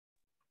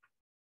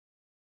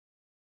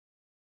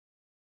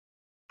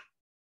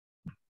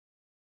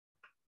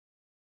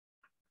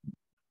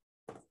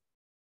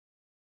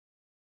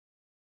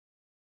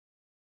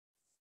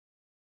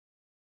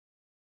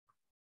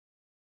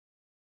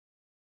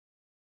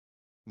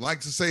I'd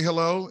like to say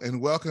hello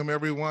and welcome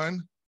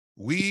everyone.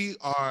 We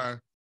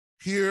are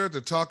here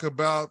to talk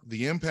about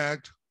the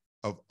impact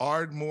of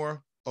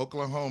Ardmore,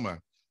 Oklahoma,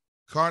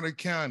 Carter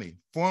County,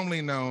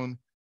 formerly known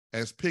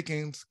as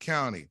Pickens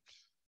County.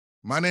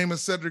 My name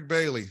is Cedric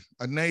Bailey,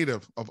 a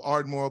native of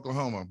Ardmore,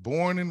 Oklahoma,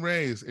 born and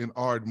raised in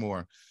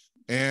Ardmore.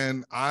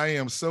 And I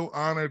am so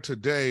honored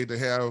today to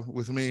have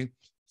with me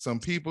some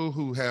people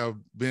who have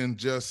been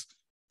just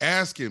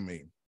asking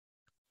me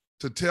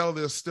to tell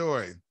this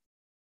story.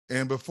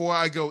 And before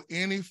I go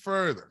any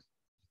further,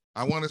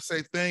 I want to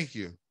say thank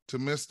you to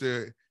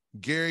Mr.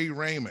 Gary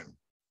Raymond.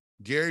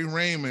 Gary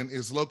Raymond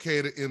is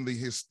located in the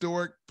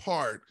historic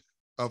part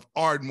of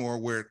Ardmore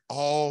where it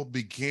all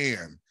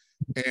began.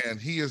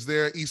 And he is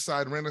there,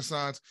 Eastside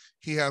Renaissance.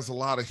 He has a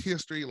lot of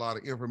history, a lot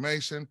of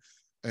information.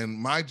 And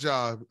my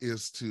job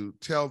is to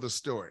tell the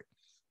story.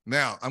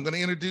 Now, I'm going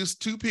to introduce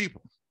two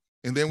people,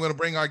 and then we're going to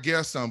bring our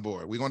guests on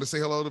board. We want to say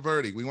hello to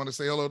Verdi. We want to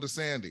say hello to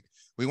Sandy.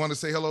 We want to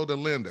say hello to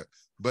Linda.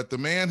 But the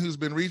man who's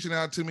been reaching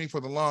out to me for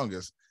the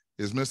longest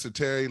is Mr.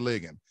 Terry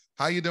Ligon.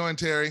 How you doing,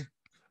 Terry?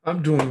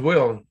 I'm doing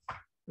well,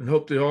 and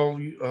hope they all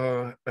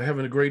are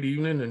having a great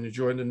evening and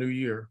enjoying the new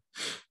year.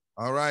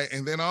 All right.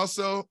 And then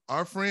also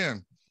our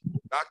friend,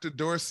 Dr.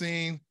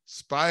 Dorcine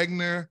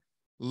Spigner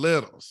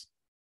Littles.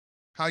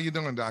 How you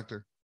doing,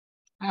 Doctor?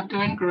 I'm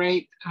doing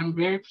great. I'm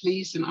very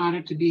pleased and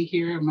honored to be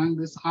here among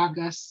this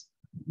august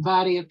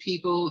body of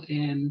people,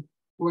 and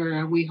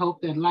where we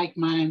hope that like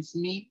minds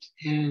meet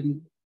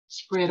and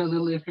spread a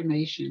little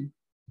information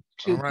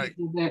to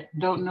people that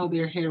don't know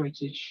their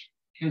heritage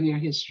and their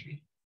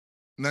history.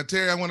 Now,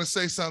 Terry, I want to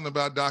say something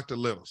about Dr.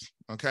 Littles,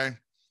 okay?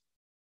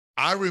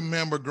 I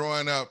remember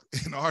growing up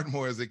in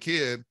Ardmore as a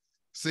kid,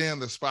 seeing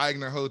the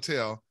Spigner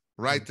Hotel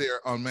right there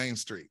on Main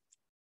Street.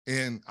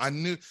 And I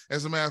knew,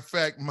 as a matter of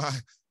fact,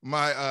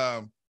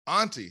 my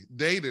auntie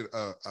dated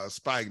a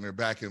Spigner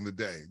back in the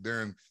day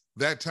during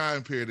that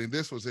time period, and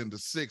this was in the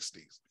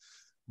 60s.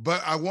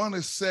 But I want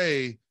to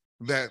say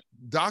that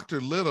Dr.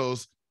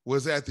 Littles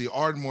was at the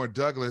Ardmore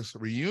Douglas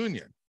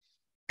reunion,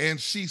 and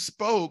she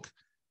spoke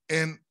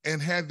and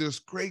had this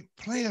great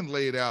plan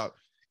laid out.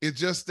 It's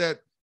just that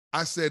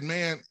I said,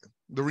 man,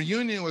 the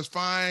reunion was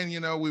fine. You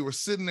know, we were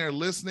sitting there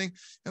listening,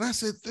 and I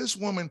said, this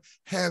woman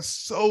has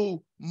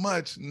so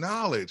much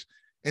knowledge.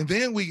 And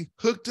then we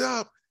hooked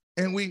up,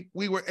 and we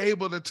were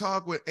able to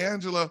talk with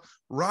Angela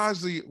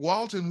Ragsdale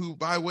Walton, who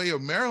by way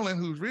of Maryland,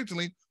 who's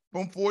originally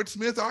from Fort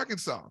Smith,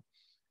 Arkansas.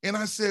 And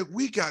I said,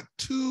 we got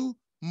too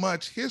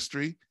much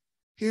history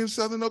here in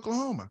Southern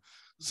Oklahoma.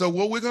 So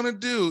what we're going to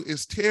do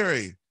is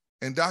Terry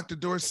and Dr.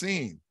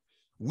 Dorcine,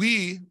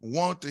 we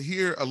want to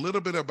hear a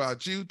little bit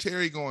about you,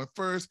 Terry going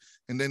first,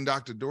 and then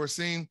Dr.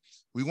 Dorcine.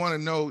 We want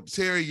to know,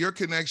 Terry, your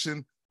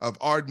connection of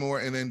Ardmore,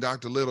 and then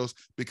Dr. Littles,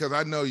 because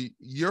I know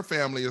your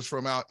family is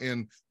from out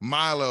in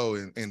Milo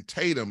and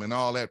Tatum and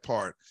all that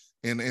part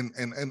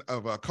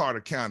of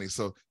Carter County.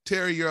 So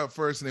Terry, you're up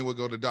first, and then we'll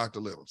go to Dr.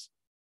 Littles.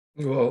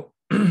 Well,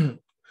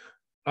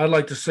 I'd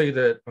like to say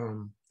that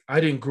I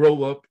didn't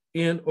grow up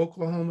in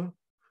Oklahoma,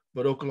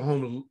 but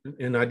Oklahoma,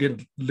 and I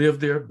didn't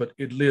live there, but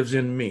it lives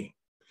in me.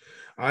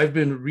 I've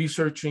been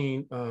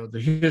researching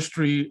the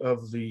history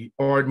of the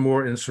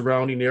Ardmore and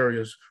surrounding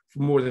areas for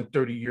more than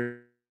 30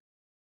 years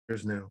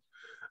now.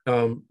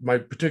 My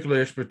particular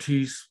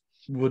expertise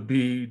would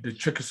be the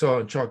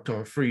Chickasaw and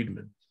Choctaw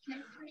freedmen.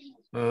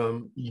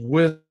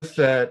 With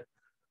that,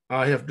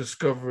 I have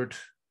discovered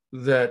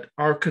that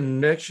our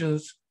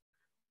connections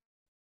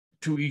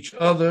to each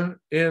other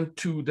and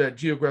to that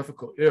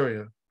geographical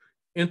area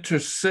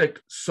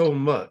intersect so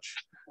much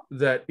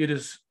that it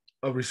is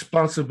a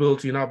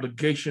responsibility and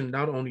obligation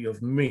not only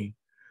of me,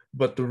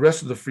 but the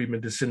rest of the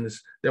freedmen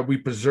descendants, that we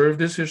preserve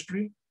this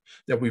history,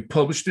 that we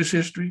publish this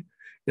history,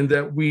 and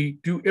that we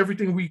do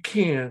everything we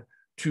can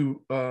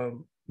to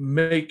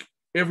make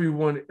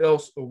everyone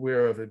else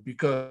aware of it.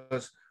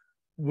 Because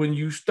when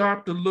you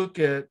start to look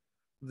at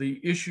the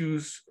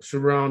issues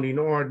surrounding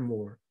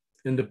Ardmore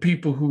and the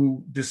people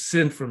who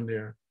descend from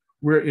there,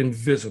 we're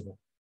invisible.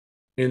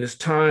 And it's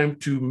time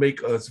to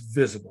make us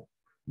visible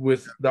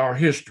with our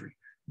history,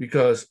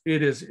 because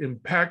it is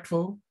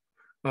impactful.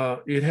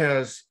 It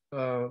has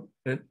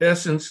an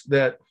essence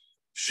that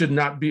should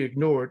not be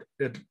ignored.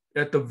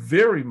 At the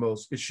very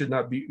most, it should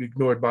not be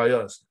ignored by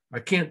us.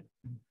 I can't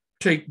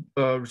take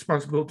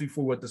responsibility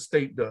for what the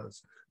state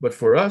does, but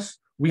for us,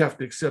 we have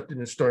to accept it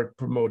and start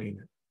promoting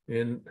it.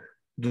 And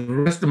the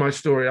rest of my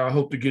story, I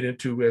hope to get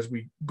into as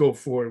we go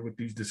forward with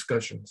these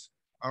discussions.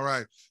 All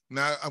right.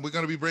 Now, we're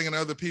going to be bringing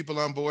other people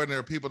on board, and there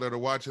are people that are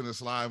watching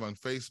this live on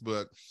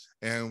Facebook,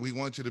 and we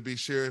want you to be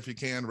sure, if you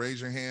can,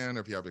 raise your hand.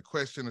 If you have a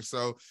question or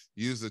so,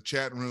 use the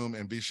chat room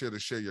and be sure to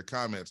share your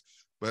comments.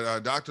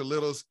 But Dr.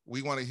 Littles,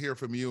 we want to hear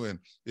from you, and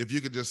if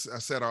you could just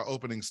set our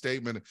opening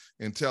statement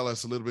and tell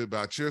us a little bit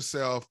about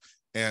yourself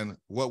and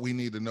what we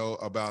need to know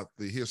about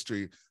the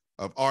history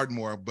of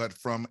Ardmore, but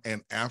from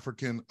an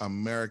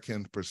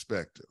African-American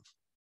perspective.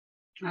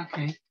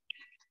 Okay.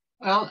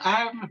 Well,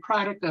 I'm a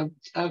product of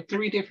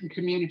three different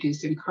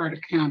communities in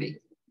Carter County.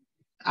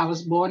 I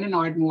was born in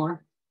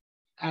Ardmore.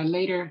 I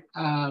later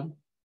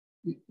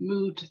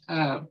moved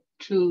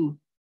to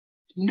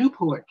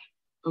Newport,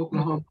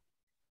 Oklahoma,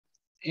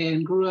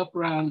 and grew up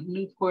around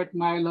Newport,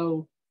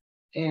 Milo,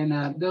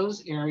 and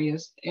those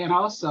areas. And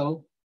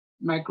also,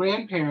 my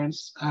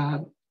grandparents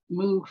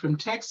moved from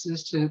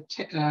Texas to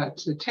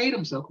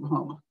Tatum's,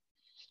 Oklahoma.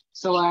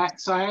 So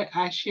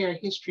I share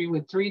history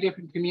with 3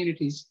 different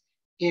communities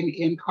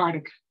in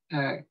Carter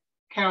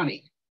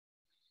County.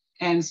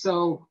 And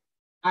so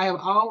I have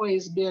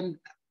always been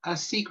a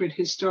secret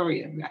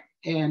historian.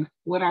 And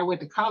when I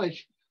went to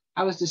college,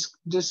 I was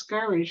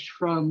discouraged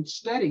from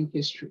studying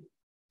history.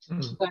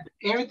 But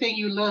everything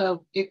you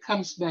love, it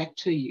comes back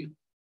to you.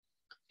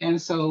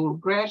 And so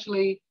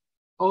gradually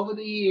over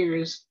the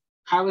years,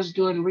 I was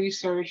doing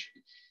research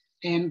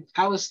and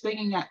I was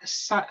finding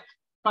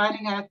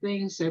out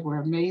things that were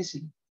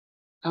amazing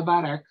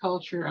about our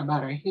culture,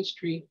 about our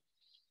history.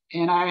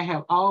 And I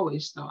have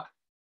always thought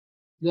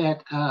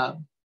that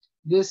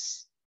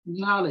this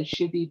knowledge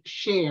should be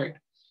shared.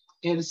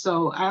 And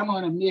so I'm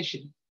on a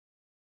mission.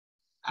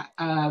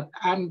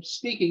 I'm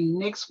speaking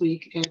next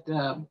week at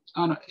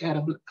Martin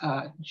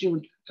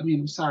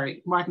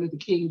Luther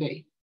King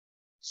Day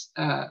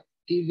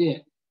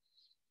event.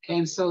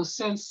 And so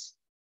since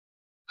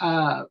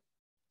for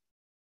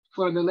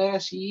the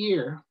last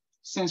year,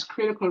 since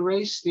critical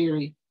race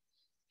theory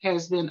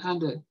has been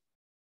under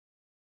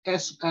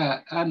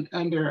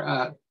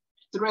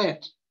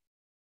threat,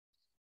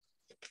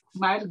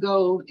 my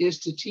goal is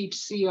to teach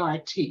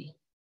CRT,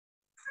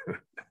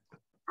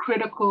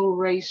 critical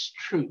race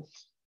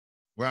truth.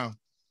 Wow.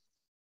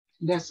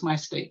 That's my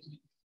statement.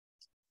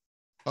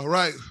 All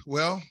right.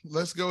 Well,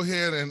 let's go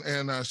ahead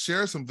and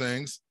share some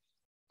things.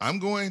 I'm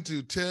going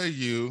to tell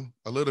you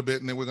a little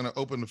bit, and then we're going to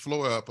open the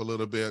floor up a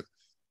little bit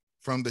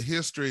from the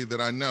history that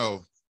I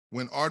know.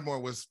 When Ardmore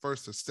was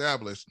first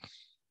established,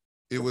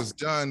 it was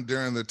done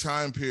during the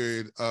time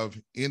period of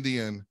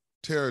Indian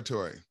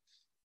Territory.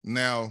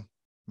 Now,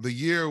 the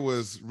year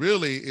was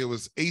it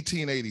was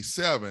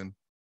 1887,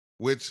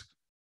 which,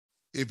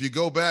 if you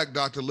go back,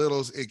 Dr.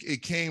 Littles,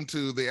 it came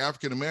to the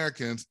African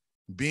Americans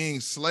being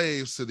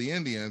slaves to the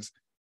Indians.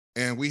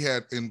 And we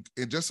had, in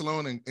just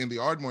alone in the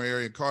Ardmore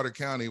area, Carter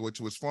County,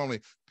 which was formerly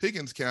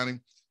Pickens County,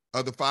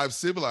 of the 5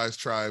 civilized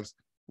tribes,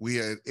 we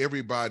had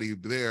everybody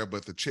there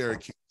but the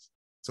Cherokees.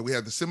 So we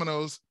had the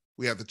Seminoles,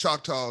 we had the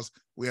Choctaws,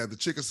 we had the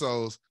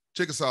Chickasaws,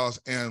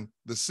 and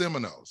the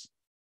Seminoles.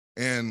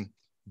 And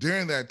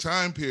during that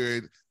time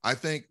period, I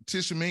think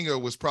Tishomingo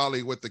was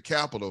probably with the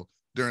capital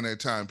during that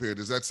time period.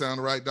 Does that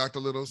sound right, Dr.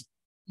 Littles?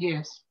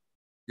 Yes.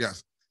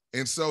 Yes.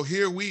 And so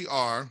here we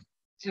are.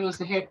 It was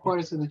the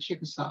headquarters of the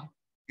Chickasaw.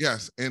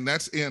 Yes, and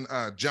that's in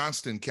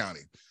Johnston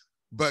County.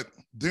 But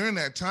during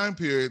that time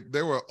period,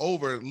 there were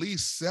over at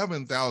least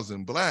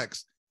 7,000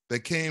 Blacks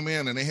that came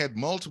in, and they had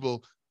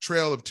multiple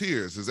Trail of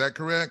Tears. Is that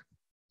correct?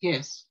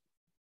 Yes.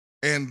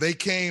 And they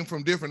came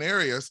from different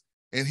areas.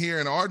 And here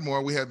in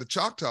Ardmore, we had the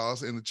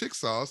Choctaws and the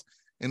Chickasaws,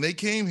 and they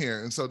came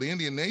here. And so the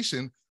Indian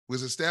Nation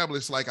was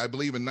established, like, I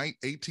believe, in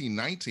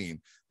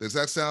 1819. Does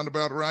that sound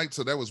about right?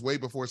 So that was way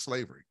before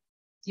slavery.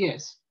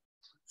 Yes.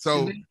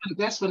 So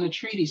that's when the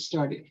treaty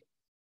started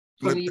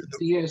for the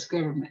U.S.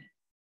 government.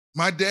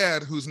 My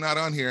dad, who's not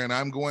on here, and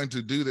I'm going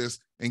to do this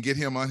and get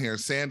him on here,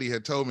 Sandy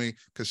had told me,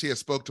 because she had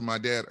spoke to my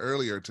dad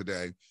earlier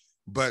today,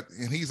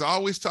 and he's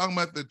always talking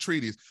about the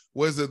treaties.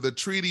 Was it the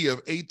Treaty of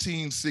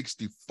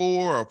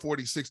 1864 or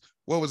 46?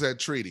 What was that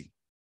treaty?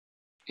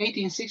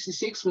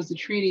 1866 was the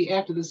treaty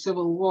after the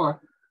Civil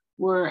War,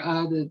 where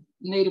the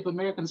Native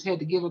Americans had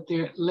to give up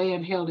their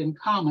land held in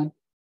common.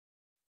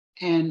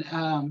 And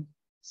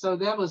so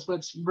that was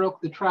what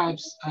broke the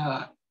tribes'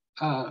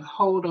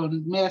 hold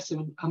on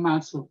massive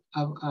amounts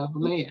of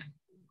land.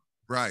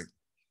 Right.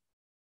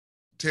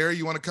 Terry,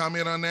 you want to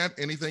comment on that?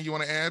 Anything you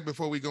want to add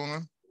before we go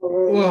on?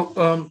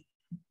 Well,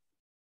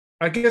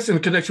 I guess in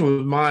connection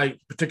with my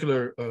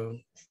particular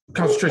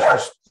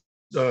concentration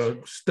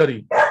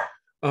study,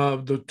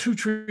 the 2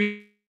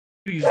 treaties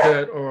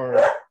that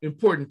are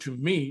important to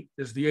me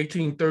is the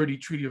 1830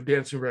 Treaty of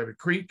Dancing Rabbit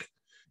Creek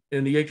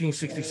and the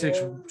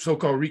 1866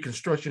 so-called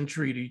Reconstruction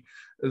Treaty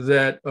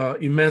that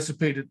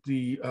emancipated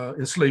the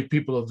enslaved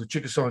people of the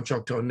Chickasaw and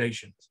Choctaw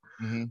Nations.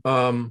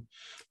 Mm-hmm.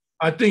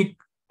 I think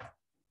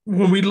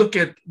when we look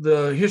at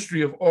the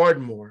history of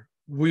Ardmore,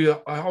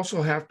 I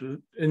also have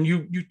to, and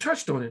you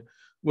touched on it,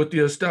 with the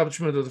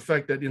establishment of the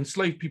fact that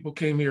enslaved people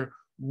came here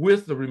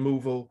with the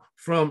removal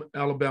from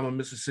Alabama,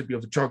 Mississippi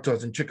of the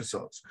Choctaws and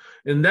Chickasaws.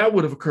 And that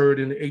would have occurred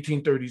in the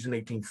 1830s and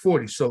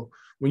 1840s. So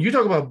when you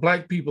talk about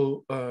Black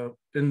people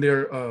in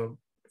their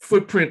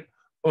footprint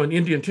on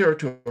Indian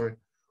territory,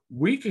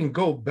 we can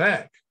go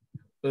back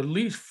at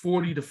least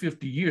 40 to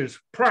 50 years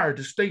prior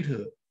to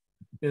statehood.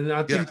 And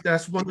I think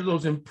that's one of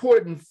those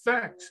important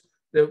facts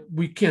that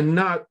we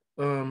cannot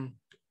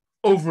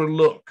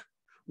overlook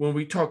when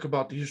we talk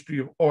about the history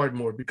of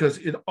Ardmore, because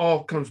it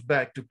all comes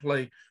back to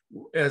play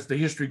as the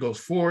history goes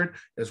forward,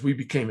 as we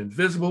became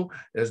invisible,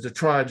 as the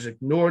tribes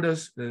ignored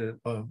us,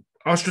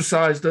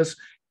 ostracized us,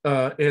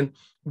 and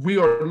we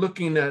are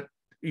looking at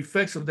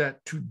effects of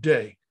that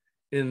today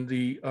in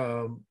the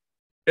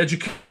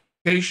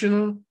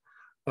educational,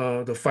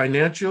 the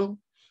financial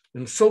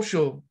and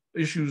social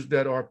issues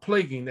that are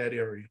plaguing that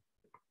area.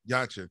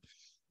 Gotcha.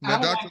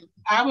 Now,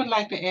 I would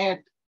like to add.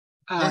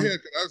 Go ahead.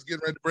 I was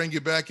getting ready to bring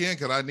you back in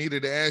because I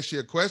needed to ask you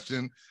a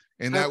question,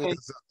 and that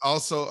was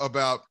also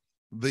about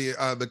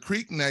the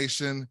Creek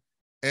Nation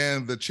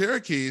and the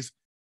Cherokees.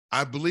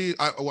 I believe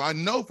I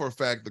know for a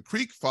fact the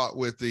Creek fought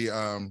with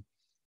the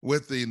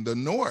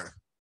North,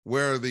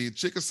 where the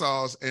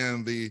Chickasaws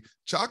and the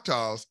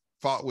Choctaws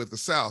fought with the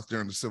South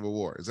during the Civil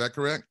War. Is that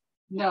correct?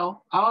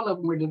 No, all of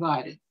them were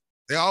divided.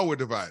 They all were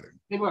divided.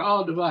 They were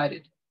all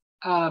divided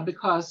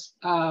because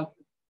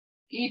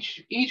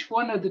each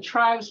one of the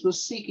tribes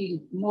was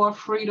seeking more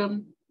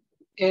freedom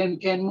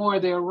and more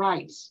of their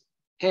rights.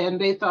 And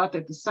they thought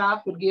that the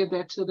South would give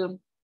that to them.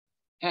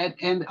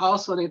 And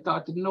also they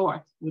thought the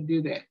North would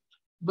do that.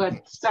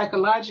 But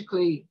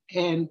psychologically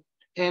and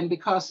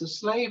because of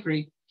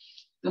slavery,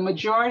 the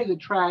majority of the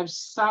tribes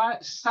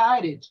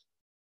sided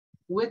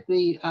with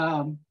the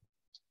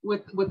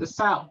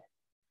South.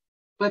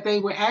 But they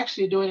were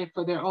actually doing it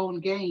for their own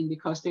gain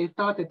because they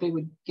thought that they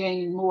would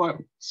gain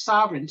more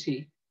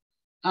sovereignty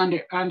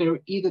under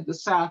either the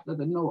South or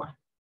the North.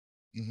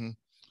 Mm-hmm.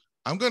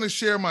 I'm going to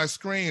share my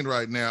screen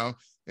right now.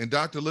 And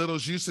Dr.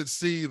 Littles, you should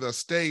see the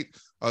state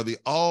of the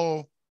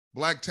all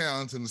Black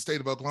towns in the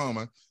state of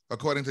Oklahoma,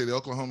 according to the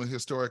Oklahoma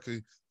Historical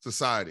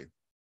Society.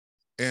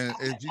 And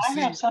as you see,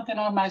 have something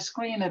on my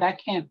screen that I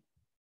can't,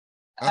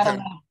 okay.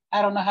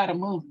 I don't know how to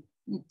move.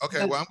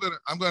 Okay, well,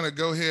 I'm gonna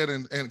go ahead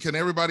and can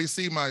everybody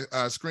see my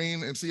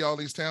screen and see all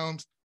these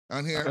towns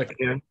on here? I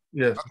can,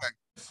 yes. Okay,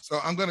 so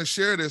I'm gonna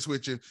share this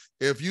with you.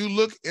 If you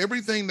look,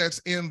 everything that's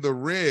in the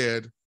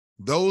red,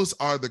 those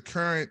are the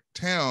current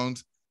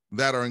towns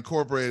that are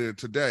incorporated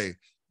today.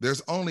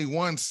 There's only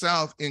one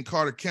south in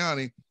Carter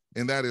County,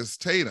 and that is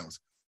Tatum's.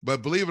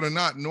 But believe it or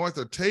not, north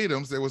of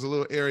Tatum's, there was a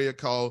little area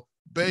called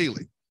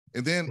Bailey.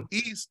 And then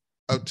east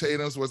of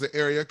Tatum's was an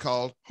area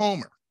called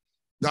Homer.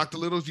 Dr.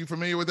 Littles, you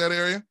familiar with that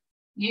area?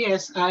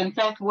 Yes, in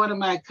fact, one of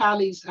my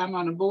colleagues, I'm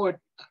on the board,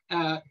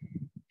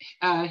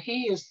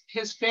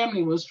 his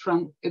family was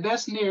from,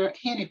 that's near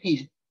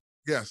Hennepin.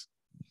 Yes.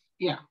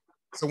 Yeah.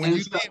 So when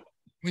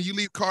you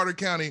leave Carter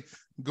County,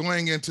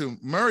 going into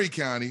Murray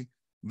County,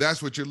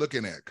 that's what you're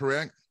looking at,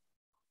 correct?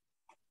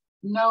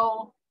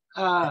 No.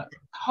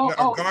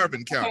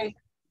 Garvin County.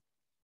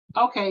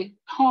 Okay,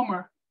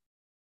 Homer.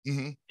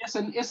 Mm-hmm.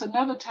 It's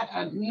another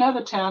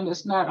town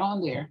that's not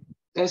on there,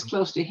 that's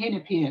close to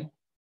Hennepin.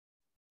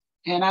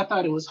 And I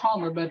thought it was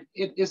Homer, but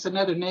it's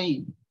another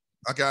name.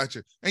 I got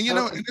you. And you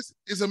know, and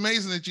it's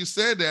amazing that you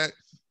said that,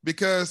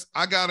 because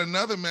I got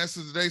another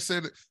message. They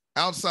said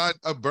outside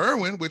of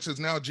Berwyn, which is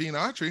now Gene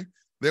Autry,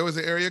 there was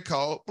an area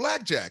called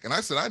Blackjack. And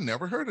I said, I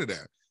never heard of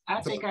that.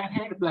 I think I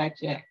heard of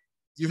Blackjack.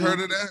 You've heard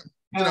of that?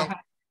 You know,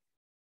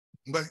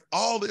 but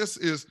all this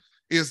is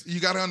you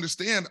got to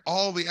understand,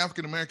 all the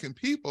African-American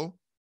people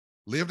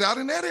lived out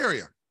in that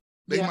area.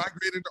 They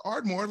migrated to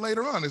Ardmore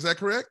later on. Is that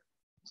correct?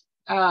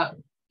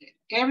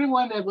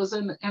 Everyone that was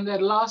in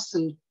that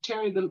lawsuit,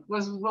 Terry, what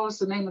was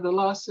the name of the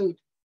lawsuit?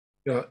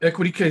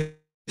 Equity case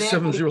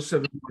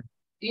 707.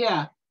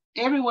 Yeah,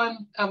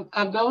 everyone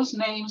of those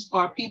names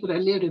are people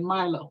that lived in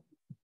Milo,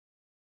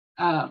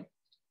 and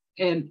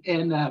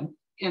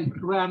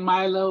around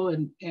Milo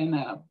and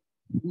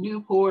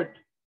Newport,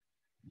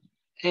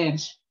 and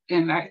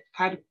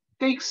I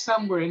think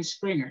somewhere in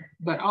Springer.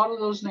 But all of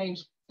those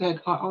names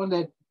that are on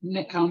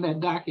that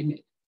document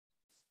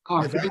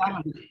are.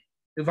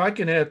 If I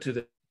can add to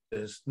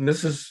this, and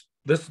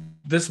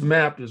this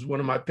map is one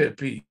of my pet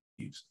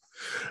peeves,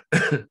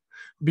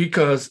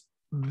 because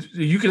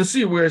you can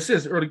see where it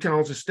says early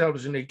towns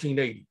established in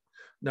 1880.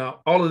 Now,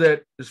 all of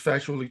that is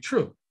factually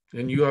true,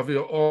 and you have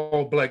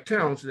all Black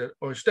towns that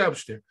are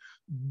established there.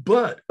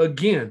 But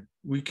again,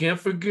 we can't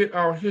forget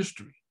our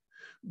history,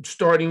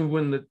 starting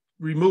when the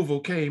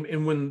removal came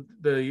and when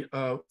the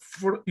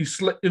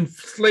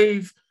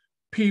enslaved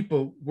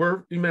people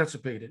were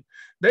emancipated.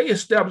 They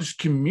established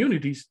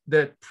communities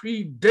that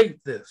predate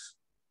this.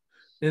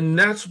 And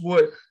that's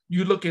what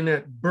you're looking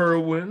at: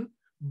 Berwyn,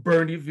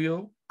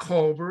 Bernieville,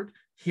 Culbert,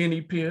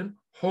 Hennepin,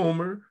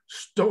 Homer,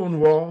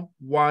 Stonewall,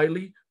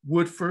 Wiley,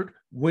 Woodford,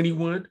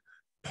 Wynnewood,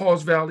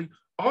 Paws Valley.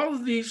 All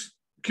of these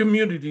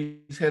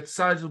communities had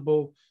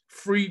sizable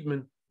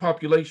freedmen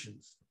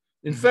populations.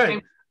 In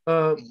fact,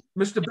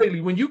 Mr. Bailey,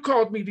 when you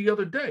called me the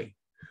other day,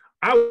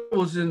 I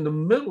was in the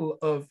middle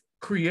of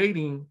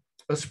creating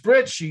a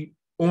spreadsheet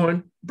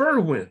on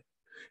Berwyn.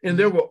 And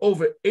there were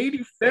over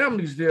 80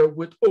 families there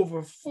with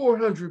over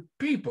 400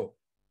 people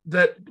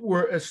that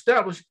were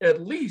established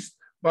at least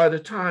by the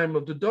time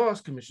of the Dawes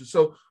Commission.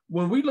 So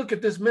when we look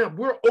at this map,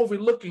 we're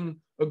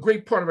overlooking a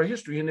great part of our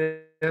history. And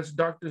as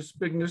Dr.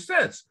 Spigner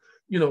says,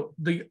 you know,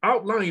 the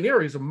outlying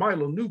areas of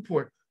Milo,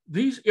 Newport,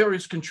 these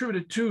areas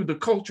contributed to the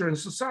culture and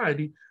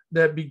society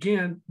that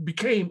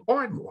became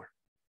Ardmore.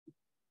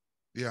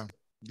 Yeah,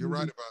 you're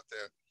right about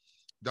that.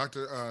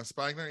 Dr.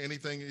 Spigner,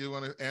 anything you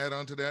want to add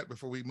on to that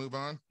before we move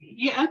on?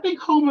 Yeah, I think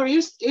Homer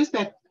is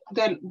that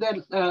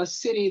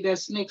city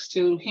that's next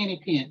to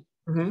Hennepin,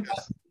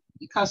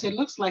 because it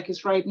looks like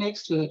it's right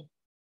next to it.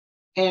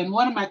 And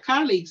one of my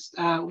colleagues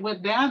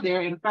went down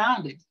there and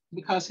found it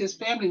because his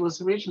family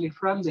was originally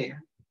from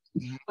there.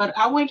 Mm-hmm. But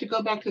I wanted to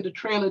go back to the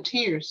Trail of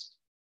Tears.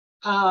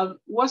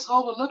 What's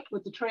overlooked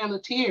with the Trail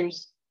of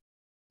Tears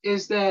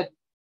is that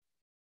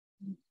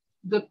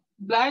the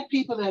Black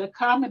people that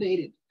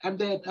accommodated and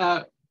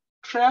that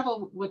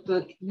traveled with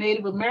the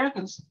Native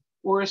Americans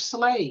were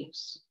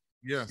slaves.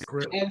 Yes,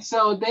 correct. And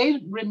so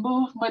they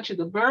removed much of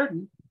the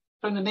burden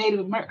from the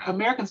Native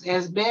Americans.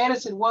 As bad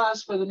as it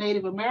was for the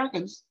Native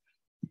Americans,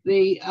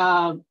 the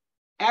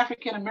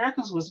African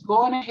Americans was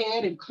going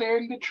ahead and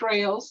clearing the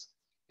trails.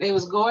 They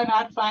was going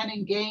out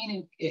finding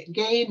game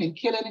and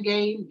killing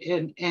game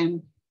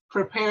and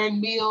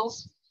preparing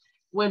meals.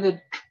 When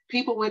the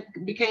people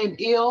became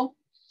ill,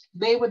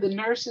 they were the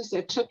nurses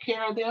that took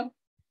care of them.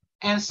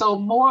 And so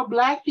more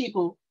Black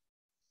people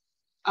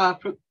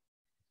per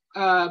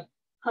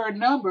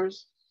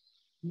numbers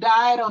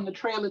died on the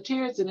Trail of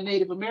Tears than the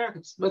Native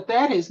Americans. But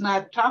that is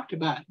not talked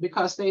about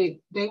because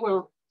they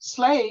were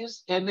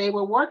slaves and they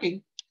were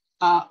working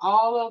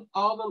all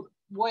the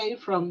way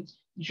from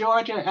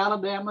Georgia,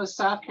 Alabama,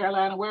 South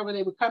Carolina, wherever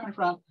they were coming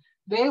from.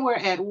 They were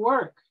at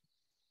work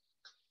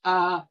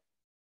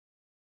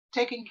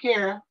taking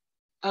care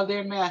of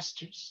their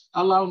masters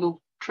along the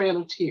Trail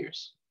of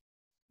Tears.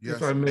 Yes.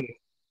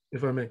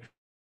 If I may,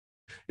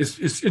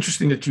 it's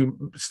interesting that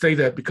you say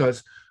that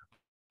because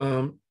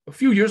a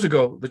few years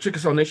ago, the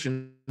Chickasaw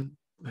Nation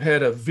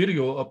had a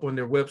video up on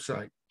their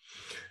website.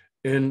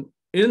 And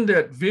in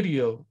that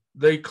video,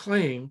 they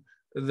claim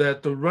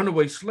that the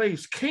runaway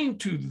slaves came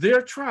to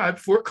their tribe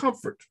for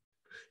comfort,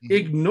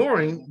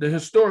 ignoring the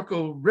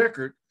historical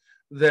record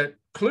that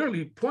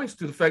clearly points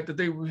to the fact that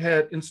they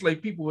had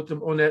enslaved people with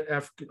them on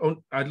that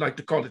I'd like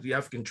to call it the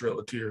African Trail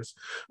of Tears,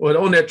 or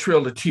on that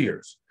Trail of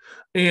Tears.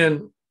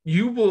 And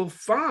you will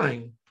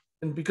find,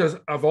 and because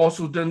I've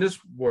also done this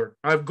work,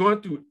 I've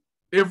gone through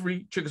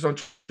every Chickasaw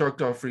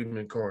Choctaw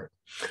Freedman card,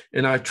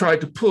 and I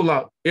tried to pull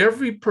out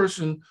every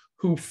person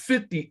who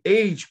fit the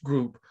age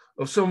group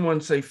of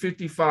someone, say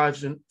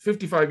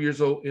 55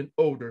 years old and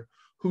older,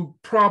 who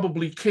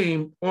probably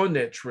came on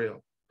that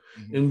trail.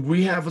 Mm-hmm. And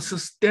we have a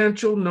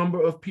substantial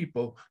number of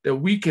people that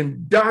we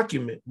can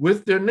document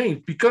with their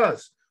names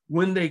because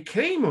when they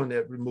came on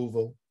that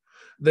removal,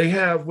 they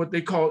have what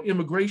they call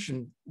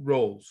immigration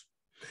rolls.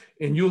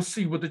 And you'll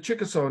see with the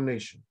Chickasaw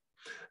Nation,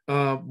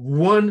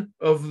 one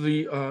of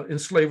the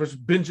enslavers,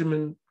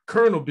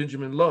 Colonel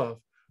Benjamin Love,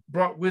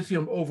 brought with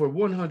him over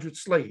 100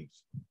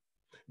 slaves.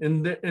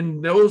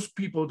 And those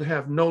people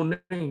have no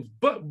names,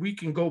 but we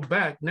can go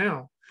back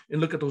now and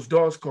look at those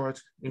DAWS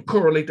cards and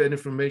correlate that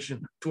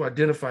information to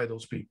identify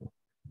those people.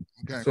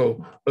 Okay.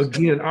 So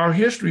again, our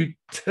history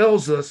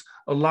tells us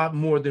a lot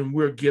more than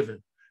we're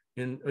given.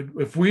 And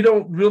if we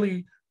don't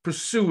really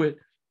pursue it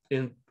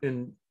and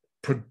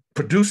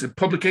produce it,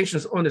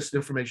 publications on this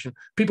information,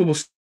 people will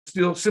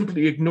still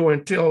simply ignore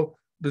and tell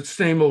the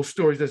same old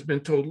stories that's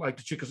been told, like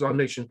the Chickasaw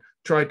Nation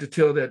tried to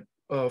tell that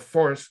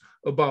farce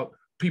about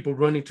people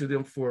running to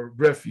them for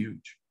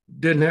refuge.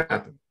 Didn't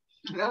happen.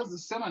 That was the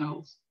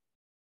Seminoles.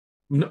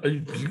 No,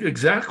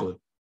 exactly.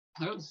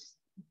 That was...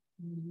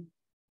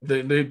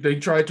 They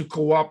tried to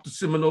co-opt the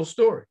Seminole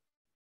story.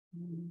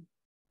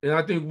 And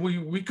I think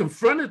we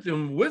confronted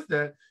them with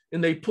that,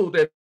 and they pulled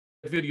that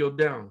video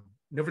down,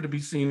 never to be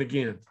seen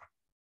again.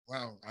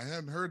 Wow, I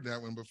hadn't heard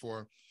that one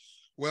before.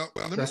 Well,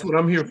 that's what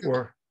I'm here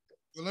for.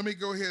 Well, let me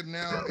go ahead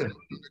now and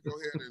go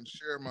ahead and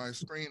share my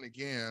screen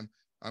again.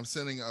 I'm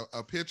sending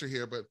a picture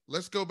here, but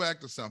let's go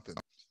back to something.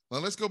 Well,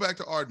 let's go back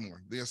to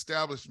Ardmore, the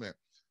establishment.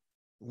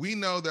 We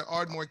know that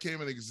Ardmore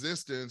came in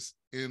existence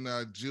in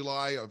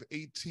July of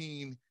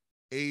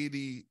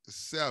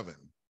 1887,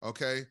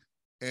 okay?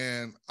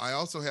 And I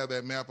also have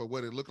that map of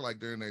what it looked like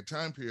during that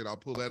time period. I'll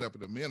pull that up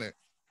in a minute.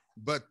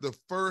 But the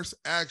first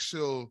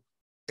actual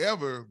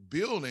ever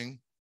building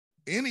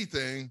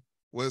anything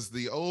was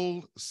the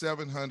old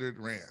 700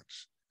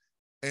 Ranch.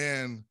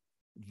 And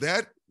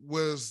that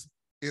was,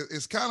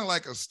 it's kind of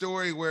like a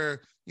story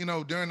where, you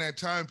know, during that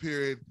time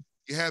period,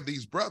 you had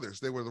these brothers,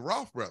 they were the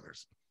Rolfe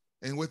brothers.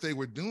 And what they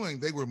were doing,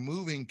 they were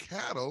moving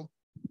cattle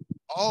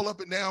all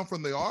up and down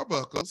from the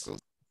Arbuckles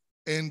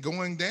and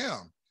going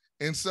down.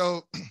 And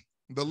so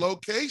the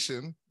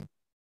location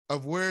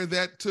of where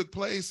that took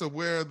place, of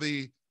where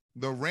the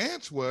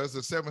ranch was,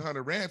 the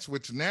 700 Ranch,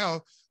 which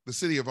now the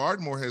city of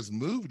Ardmore has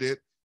moved it,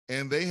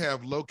 and they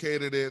have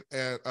located it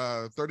at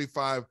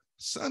 35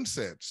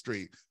 Sunset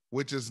Street,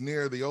 which is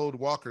near the old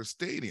Walker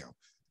Stadium.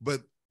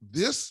 But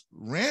this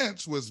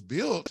ranch was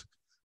built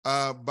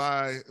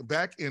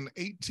back in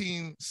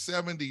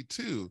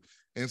 1872.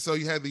 And so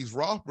you had these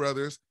Rolfe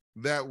brothers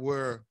that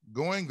were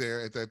going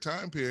there at that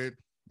time period,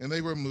 and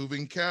they were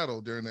moving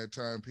cattle during that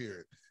time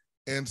period.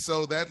 And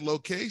so that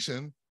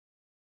location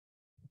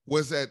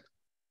was at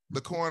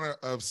the corner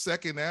of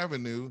 2nd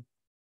Avenue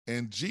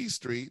and G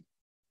Street,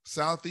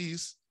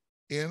 southeast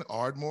in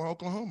Ardmore,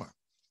 Oklahoma.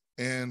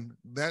 And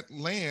that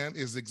land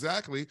is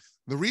exactly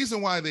the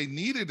reason why they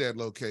needed that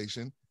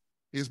location,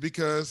 is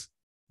because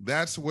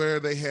that's where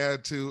they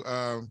had to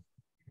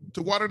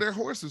water their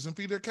horses and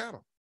feed their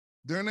cattle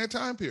during that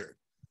time period.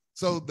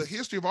 So the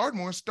history of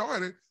Ardmore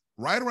started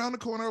right around the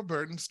corner of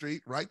Burton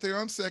Street, right there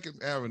on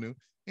 2nd Avenue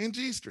in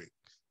G Street.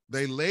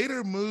 They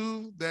later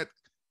moved that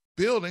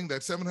building,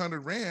 that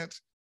 700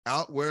 Ranch,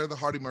 out where the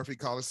Hardy Murphy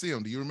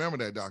Coliseum. Do you remember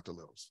that, Dr.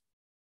 Littles?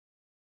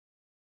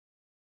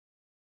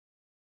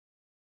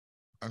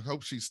 I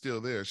hope she's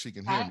still there. She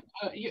can hear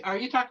me. Are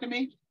you talking to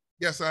me?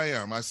 Yes, I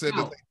am. I said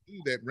that they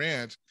moved that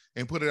ranch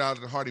and put it out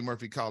at the Hardy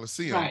Murphy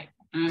Coliseum. Right.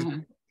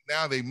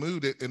 Now they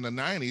moved it in the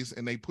 90s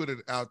and they put it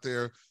out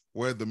there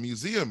where the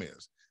museum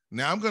is.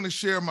 Now I'm going to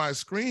share my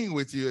screen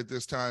with you at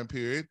this time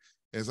period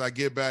as I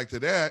get back to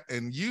that.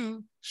 And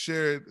you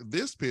shared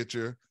this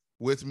picture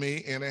with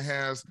me, and it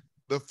has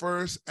the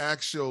first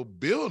actual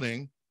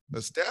building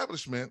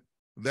establishment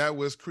that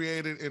was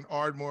created in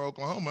Ardmore,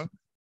 Oklahoma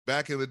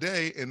back in the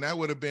day. And that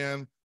would have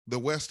been the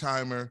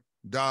Westheimer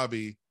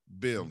Dobby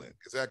building.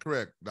 Is that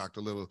correct,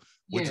 Dr. Little?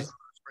 Which is on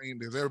the screen.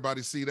 Does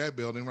everybody see that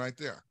building right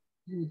there?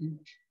 Mm-hmm.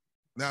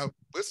 Now,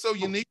 what's so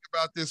unique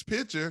about this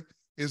picture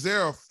is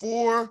there are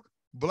 4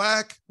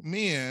 Black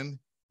men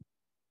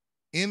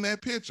in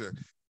that picture,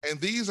 and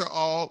these are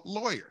all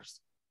lawyers.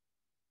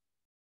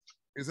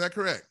 Is that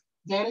correct?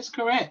 That is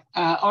correct.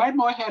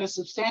 Ardmore had a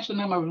substantial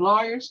number of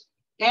lawyers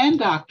and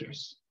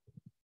doctors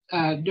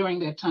during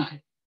that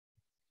time.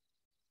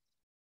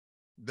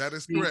 That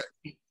is correct.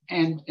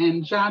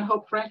 And John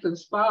Hope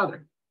Franklin's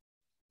father.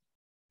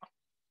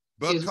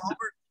 Buck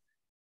Colbert?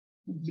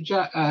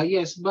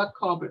 Yes, Buck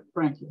Colbert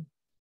Franklin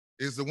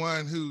is the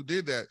one who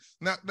did that.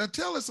 Now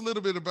tell us a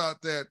little bit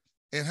about that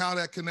and how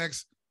that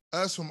connects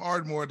us from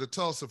Ardmore to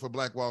Tulsa for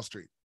Black Wall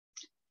Street.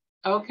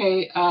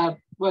 Okay,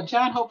 well,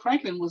 John Hope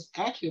Franklin was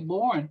actually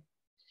born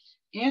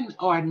in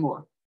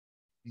Ardmore.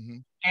 Mm-hmm.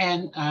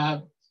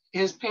 And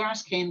his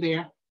parents came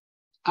there.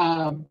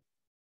 I've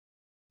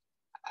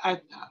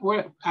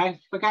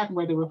forgotten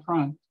where they were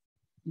from,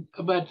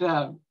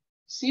 but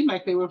seemed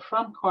like they were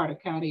from Carter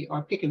County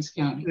or Pickens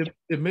County.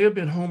 It may have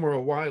been Homer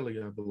or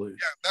Wiley, I believe.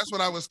 Yeah, that's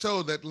what I was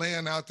told, that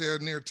land out there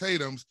near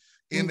Tatum's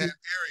in that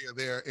area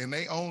there, and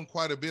they own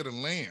quite a bit of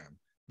land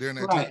during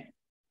that time.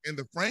 And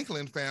the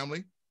Franklin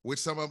family, which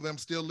some of them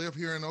still live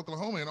here in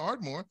Oklahoma, in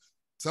Ardmore,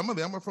 some of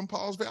them are from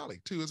Pauls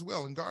Valley too, as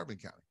well, in Garvin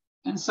County.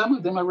 And some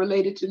of them are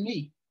related to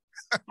me.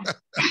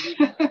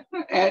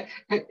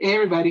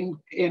 Everybody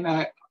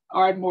in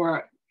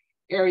Ardmore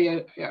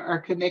area are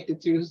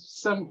connected through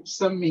some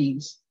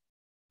means.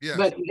 Yes.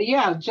 But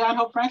yeah, John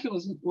Hope Franklin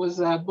was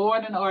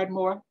born in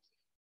Ardmore,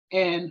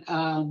 and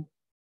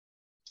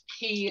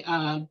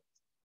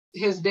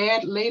his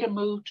dad later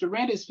moved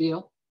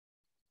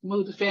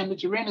the family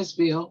to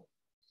Rentersville,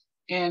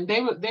 and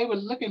they were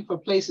looking for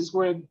places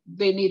where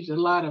they needed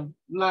a lot of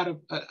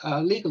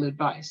legal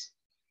advice.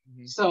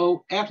 Mm-hmm.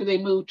 So after they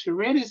moved to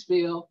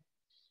Rentersville,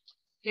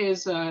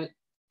 his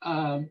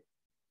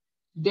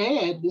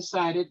dad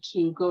decided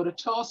to go to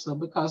Tulsa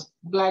because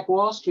Black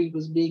Wall Street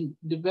was being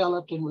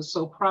developed and was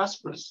so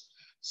prosperous.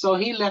 So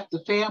he left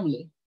the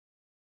family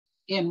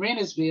in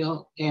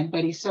Rentersville,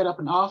 but he set up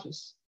an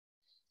office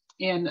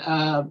in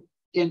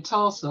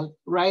Tulsa,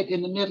 right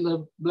in the middle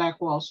of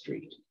Black Wall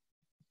Street.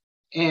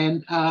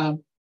 And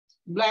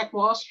Black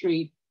Wall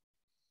Street,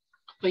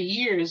 for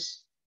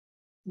years,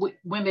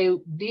 when they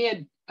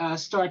did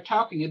start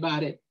talking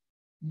about it,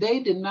 they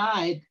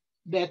denied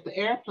that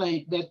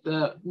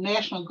the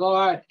National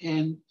Guard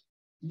and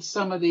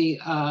some of the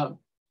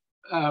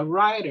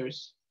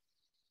rioters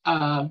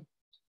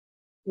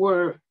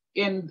were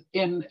in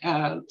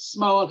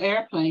small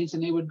airplanes,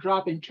 and they were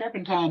dropping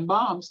turpentine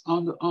bombs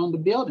on the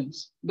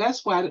buildings.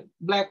 That's why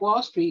Black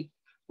Wall Street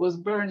was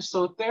burned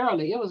so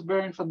thoroughly. It was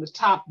burned from the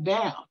top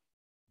down,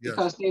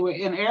 because they were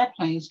in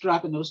airplanes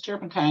dropping those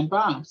turpentine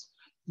bombs.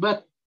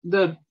 But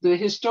the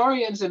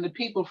historians and the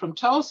people from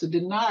Tulsa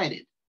denied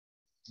it.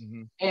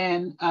 Mm-hmm.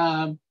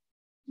 And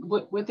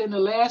within the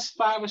last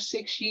 5 or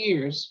 6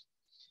 years,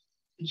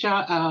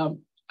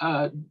 John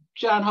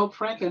Hope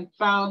Franklin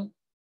found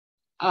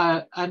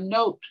a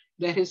note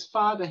that his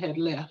father had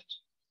left.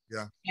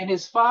 Yeah. And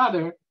his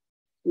father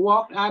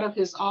walked out of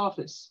his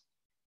office.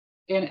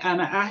 And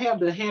I have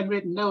the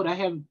handwritten note. I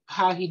have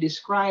how he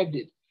described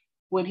it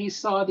when he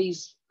saw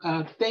these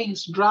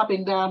things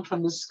dropping down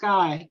from the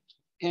sky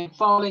and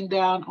falling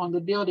down on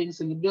the buildings,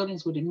 and the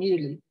buildings would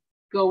immediately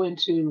go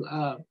into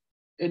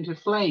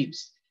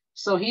flames.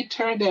 So he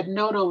turned that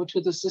note over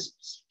to the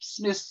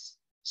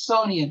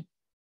Smithsonian,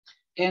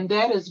 and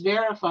that is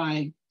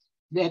verifying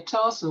that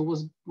Tulsa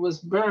was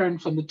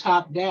burned from the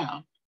top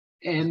down.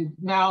 And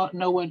now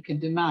no one can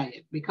deny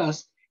it,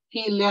 because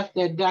he left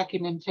that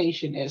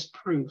documentation as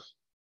proof,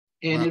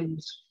 and it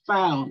was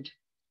found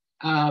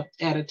at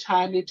a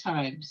timely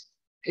times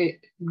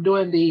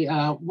during the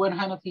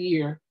 100th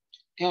year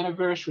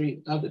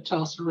anniversary of the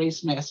Tulsa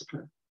Race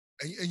Massacre.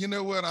 And you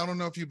know what? I don't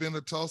know if you've been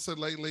to Tulsa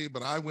lately,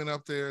 but I went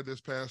up there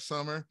this past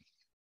summer.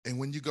 And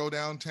when you go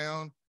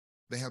downtown,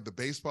 they have the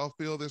baseball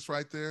field that's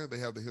right there. They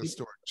have the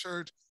historic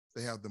church.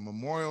 They have the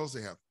memorials.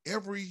 They have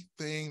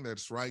everything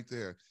that's right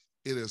there.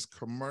 It is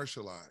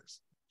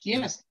commercialized.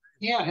 Yes.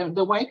 Yeah.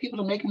 The white people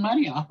are making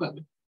money off of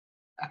it.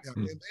 Yeah.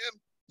 And then,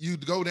 you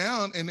go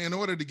down, and in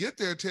order to get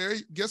there,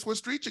 Terry, guess what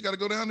street you got to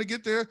go down to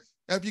get there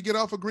after you get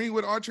off of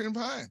Greenwood, Archer, and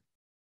Pine?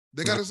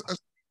 They got a street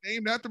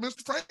named after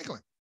Mr.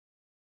 Franklin.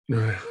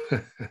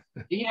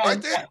 Yeah,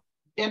 right there.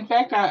 In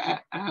fact,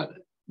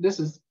 this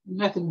is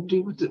nothing to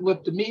do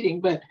with the meeting,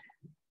 but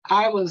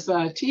I was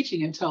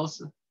teaching in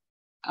Tulsa.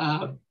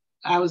 When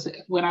I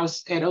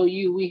was at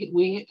OU,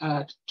 we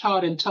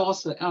taught in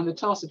Tulsa, on the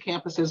Tulsa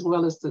campus, as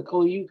well as the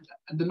OU,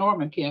 the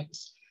Norman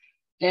campus.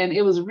 And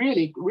it was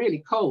really,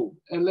 really cold.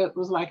 And it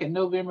was like in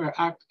November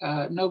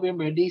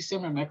or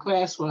December, my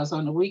class was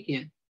on the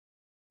weekend.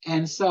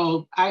 And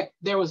so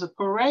there was a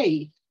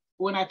parade.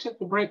 When I took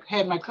the break,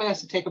 had my class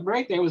to take a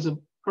break, there was a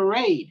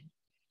parade.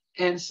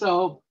 And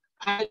so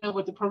I didn't know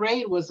what the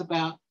parade was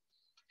about.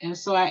 And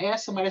so I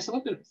asked somebody, I said,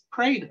 what's the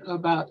parade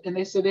about? And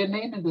they said, they're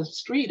naming the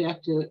street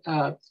after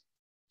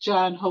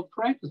John Hope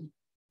Franklin.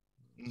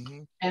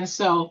 Mm-hmm. And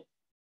so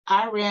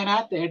I ran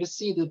out there to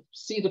see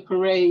the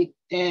parade,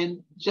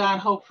 and John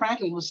Hope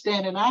Franklin was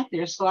standing out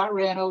there. So I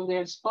ran over there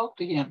and spoke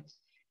to him.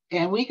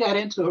 And we got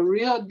into a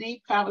real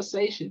deep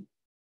conversation.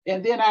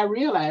 And then I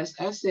realized,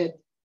 I said,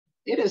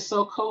 it is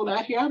so cold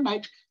out here, I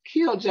might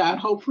kill John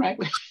Hope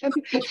Franklin.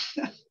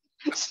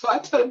 So I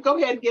told him, go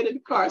ahead and get in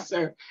the car,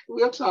 sir.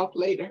 We'll talk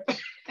later.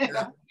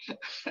 Yeah.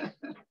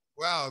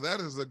 Wow, that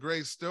is a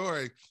great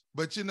story.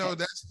 But you know,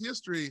 that's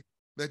history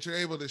that you're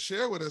able to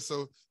share with us.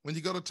 So when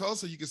you go to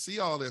Tulsa, you can see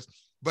all this.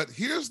 But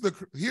here's the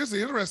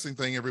interesting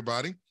thing,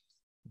 everybody.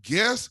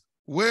 Guess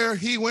where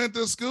he went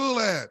to school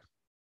at?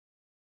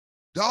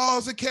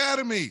 Dawes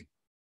Academy.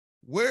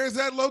 Where is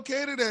that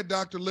located at,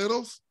 Dr.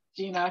 Littles?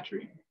 Gene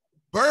Autry.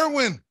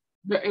 Berwyn.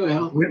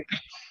 Well,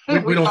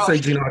 we don't say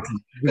Gene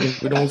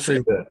Autry. We don't say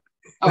that.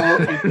 Oh,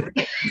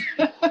 okay.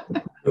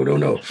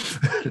 No.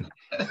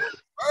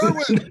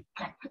 Berwyn.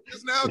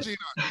 It's now Gene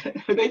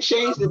Autry. They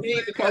changed the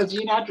name because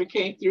Gene Autry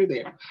came through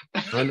there.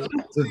 I know.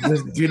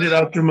 Just get it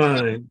out your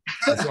mind.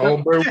 It's all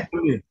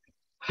Berwyn.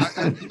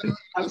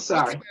 I'm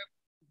sorry.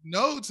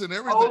 Notes and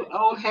everything.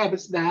 Old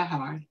habits die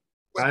hard.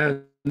 I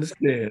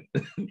understand.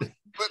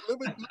 But let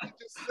me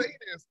just say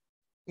this.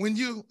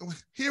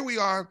 Here we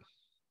are,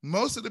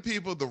 most of the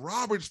people, the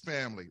Roberts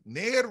family,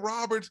 Ned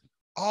Roberts,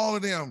 all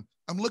of them,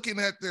 I'm looking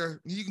at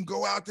you can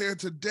go out there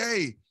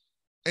today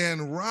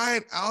and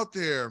ride out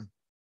there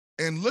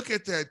and look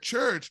at that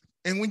church.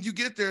 And when you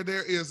get there,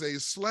 there is a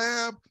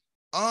slab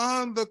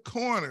on the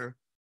corner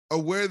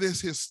of where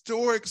this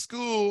historic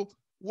school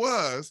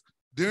was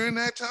during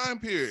that time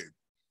period.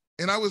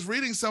 And I was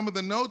reading some of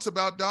the notes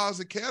about Dawes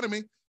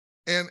Academy,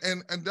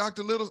 and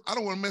Dr. Little, I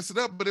don't want to mess it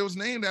up, but it was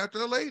named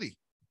after a lady.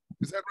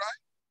 Is that right?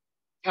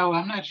 Oh,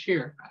 I'm not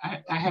sure.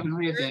 I haven't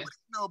read that. What do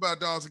you know about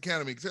Dawes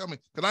Academy? Tell me,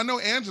 because I know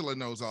Angela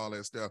knows all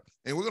that stuff,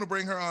 and we're going to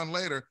bring her on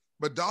later.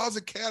 But Dawes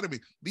Academy,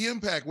 the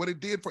impact, what it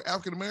did for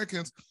African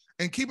Americans,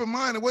 and keep in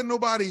mind, there wasn't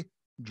nobody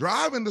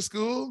driving to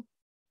school,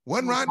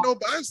 wasn't riding no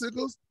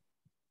bicycles.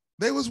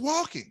 They was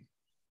walking.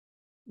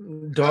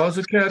 Dawes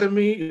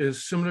Academy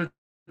is similar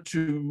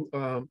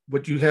to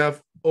what you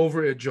have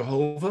over at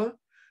Jehovah,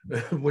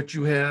 what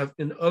you have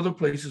in other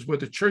places where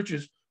the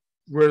churches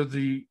were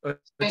the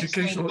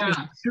educational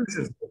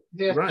institutions.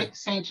 Yeah, right.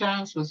 St.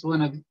 John's was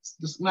one of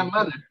my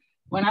mother.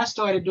 When I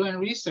started doing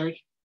research,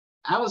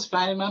 I was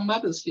finding my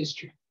mother's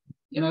history,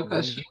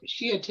 because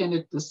she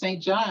attended the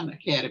St. John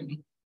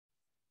Academy.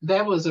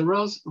 That was a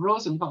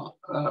Rosenwald.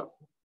 Oh,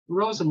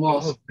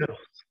 yeah.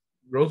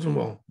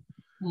 Rosenwald.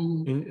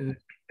 Mm-hmm.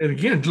 And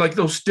again, like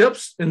those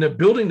steps and the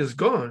building is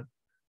gone,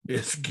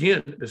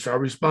 it's our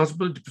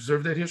responsibility to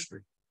preserve that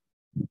history.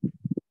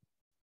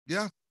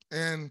 Yeah.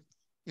 And,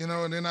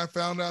 and then I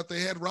found out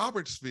they had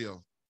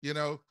Robertsville,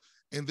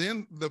 and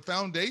then the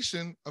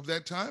foundation of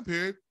that time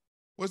period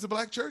was the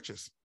Black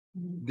churches.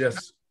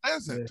 Yes.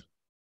 Pleasant,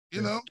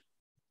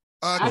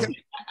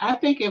 I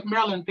think if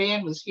Marilyn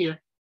Vann was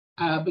here,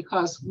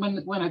 because when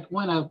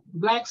a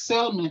Black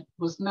settlement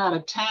was not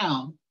a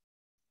town,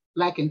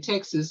 like in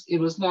Texas, it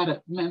was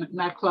not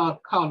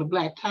called a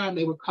Black town,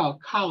 they were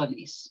called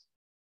colonies.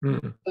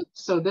 Mm-hmm.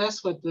 So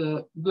that's what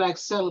the Black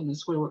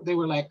settlements were. They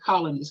were like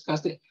colonies,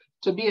 because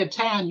to be a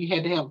town, you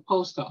had to have a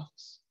post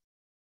office.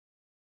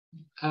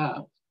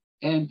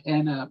 And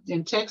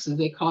in Texas,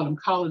 they called them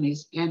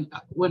colonies. And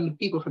when the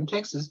people from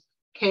Texas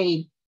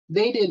came,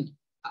 they didn't,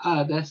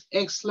 the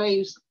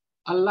ex-slaves,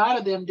 a lot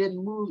of them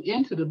didn't move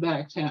into the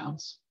Black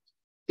towns.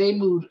 They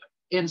moved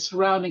in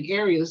surrounding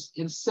areas,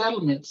 in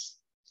settlements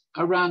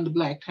around the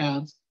Black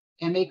towns,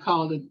 and they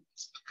called it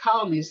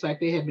colonies like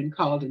they had been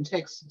called in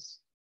Texas.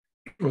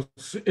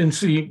 And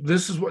see,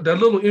 this is what that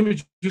little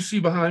image you see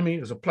behind me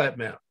is a plat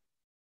map.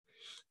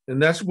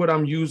 And that's what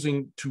I'm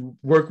using to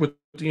work with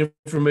the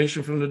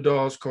information from the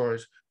Dawes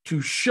cards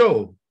to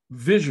show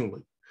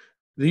visually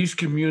these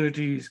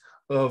communities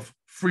of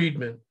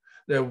freedmen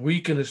that we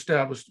can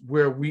establish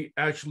where we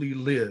actually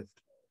lived.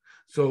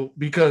 So,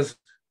 because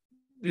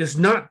it's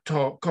not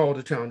called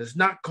a town, it's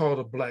not called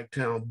a Black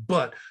town,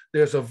 but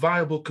there's a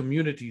viable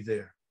community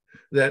there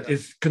that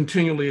is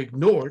continually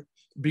ignored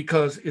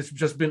because it's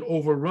just been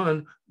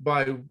overrun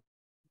by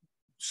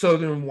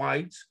Southern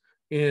whites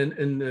and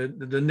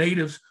the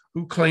natives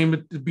who claim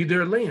it to be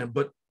their land.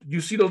 But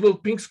you see those little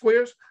pink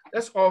squares?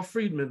 That's all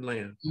freedmen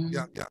land.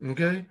 Yeah, yeah.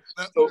 Okay.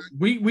 So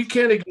we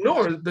can't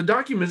ignore the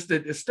documents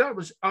that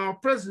establish our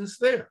presence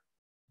there.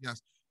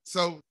 Yes.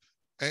 So,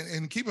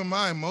 and keep in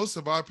mind, most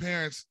of our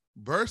parents'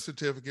 birth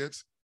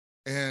certificates,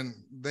 and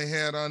they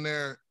had on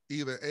there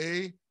either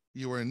A,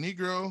 you were a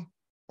Negro,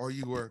 or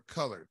you were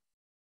colored.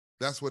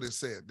 That's what it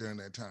said during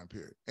that time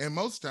period. And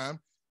most time,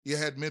 you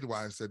had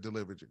midwives that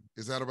delivered you.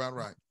 Is that about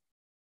right?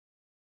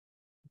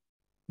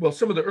 Well,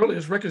 some of the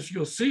earliest records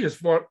you'll see as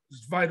far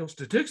as vital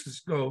statistics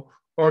go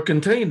are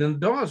contained in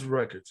Dawes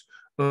records.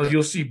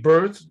 You'll see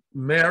birth,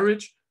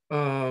 marriage,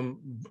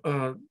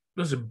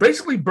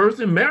 basically birth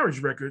and marriage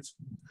records,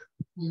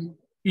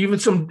 even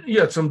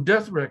some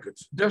death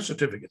records, death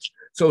certificates.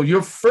 So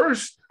your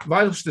first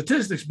vital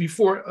statistics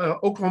before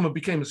Oklahoma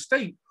became a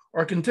state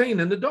are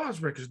contained in the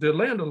Dawes records, the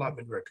land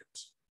allotment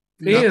records.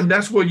 And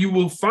that's where you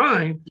will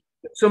find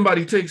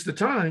somebody takes the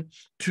time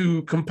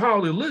to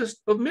compile a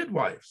list of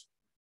midwives.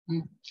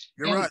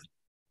 You're right.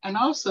 And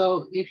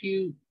also,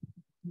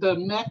 the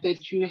method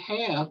you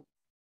have,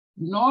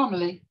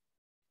 normally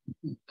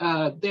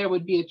there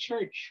would be a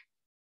church,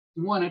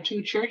 one or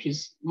two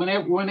churches.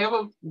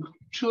 Whenever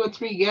two or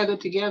three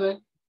gathered together,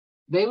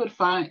 they would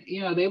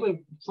they would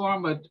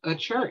form a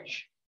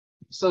church.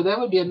 So that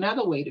would be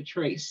another way to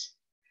trace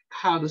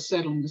how the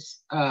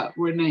settlements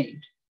were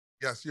named.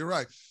 Yes, you're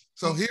right.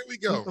 So here we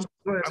go. I'm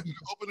going to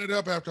open it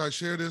up after I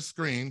share this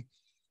screen.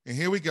 And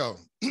here we go.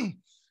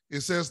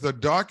 It says the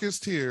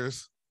darkest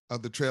tiers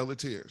of the Trail of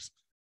Tears.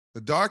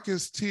 The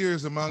darkest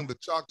tiers among the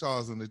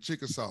Choctaws and the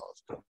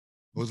Chickasaws.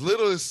 Was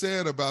little is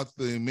said about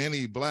the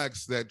many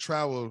Blacks that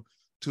traveled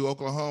to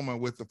Oklahoma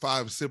with the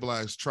 5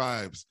 civilized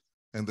tribes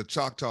and the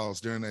Choctaws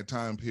during that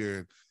time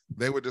period.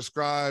 They were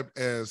described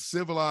as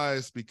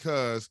civilized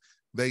because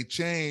they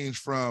changed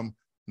from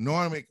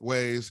normic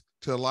ways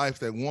to a life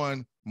that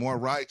won more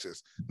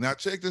righteous. Now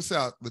check this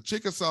out. The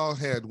Chickasaw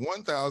had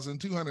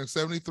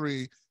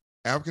 1,273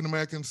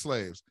 African-American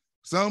slaves,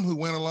 some who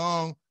went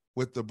along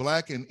with the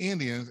Black and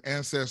Indian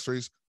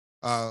ancestries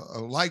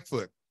of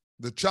Lightfoot.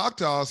 The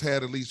Choctaws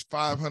had at least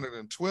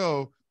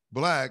 512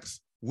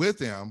 Blacks with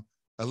them.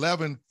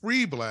 11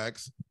 free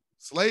Blacks,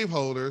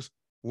 slaveholders,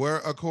 were,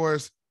 of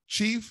course,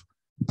 Chief,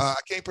 I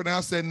can't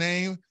pronounce that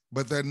name,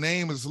 but their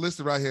name is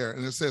listed right here.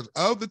 And it says,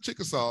 of the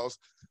Chickasaws,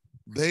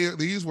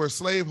 these were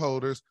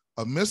slaveholders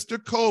of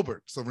Mr.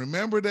 Colbert. So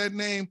remember that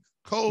name,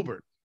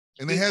 Colbert.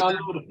 And they he's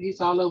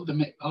all over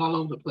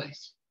the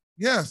place.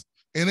 Yes.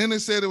 And then it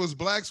said it was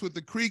Blacks with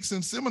the Creeks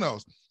and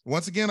Seminoles.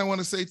 Once again, I want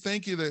to say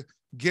thank you to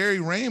Gary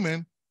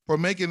Raymond for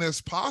making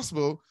this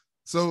possible.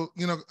 So,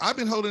 I've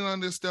been holding on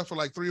to this stuff for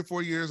like 3 or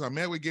 4 years. I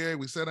met with Gary.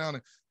 We sat down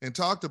and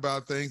talked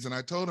about things. And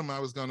I told him I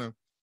was going to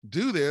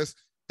do this.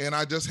 And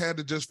I just had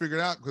to figure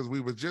it out because we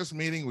were just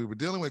meeting. We were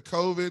dealing with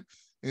COVID.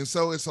 And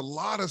so it's a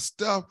lot of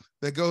stuff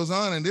that goes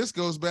on. And this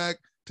goes back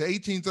to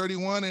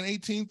 1831 and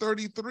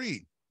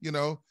 1833.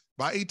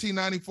 By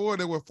 1894,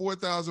 there were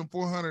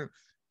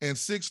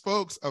 4,406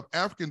 folks of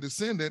African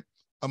descent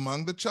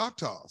among the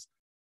Choctaws.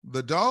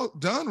 The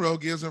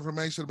Dunrow gives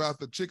information about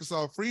the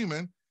Chickasaw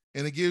freemen,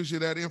 and it gives you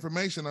that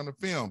information on the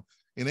film.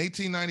 In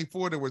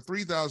 1894, there were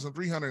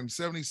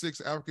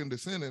 3,376 African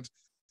descendants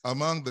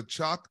among the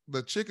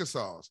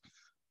Chickasaws.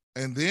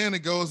 And then it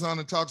goes on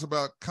and talks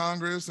about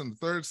Congress and the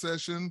third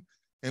session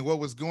and what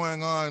was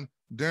going on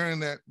during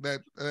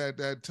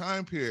that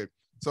time period.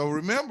 So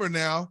remember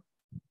now,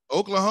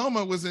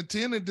 Oklahoma was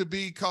intended to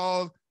be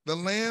called the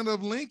land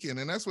of Lincoln.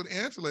 And that's what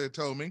Angela had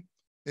told me.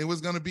 It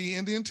was going to be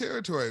Indian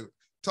Territory.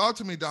 Talk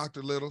to me,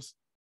 Dr. Littles.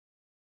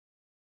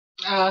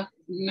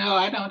 No,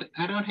 I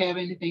don't have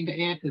anything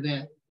to add to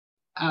that.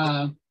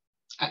 I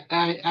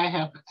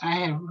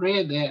have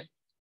read that,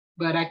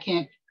 but I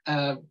can't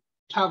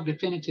talk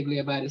definitively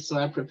about it. So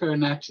I prefer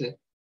not to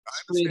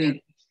spread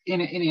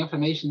any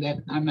information that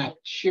I'm not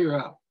sure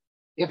of.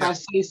 If I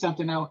say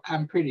something,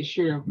 I'm pretty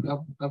sure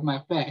of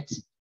my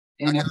facts.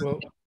 And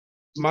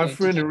my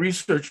friend and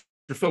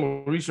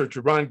fellow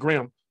researcher, Ron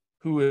Graham,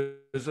 who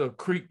is of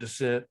Creek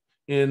descent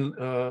in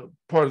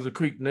part of the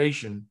Creek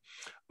Nation,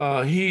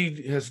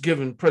 he has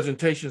given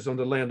presentations on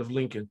the land of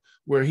Lincoln,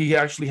 where he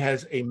actually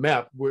has a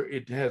map where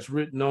it has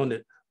written on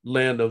it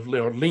land of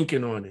or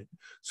Lincoln on it.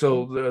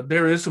 So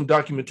there is some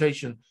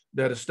documentation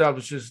that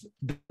establishes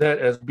that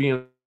as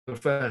being a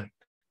fact.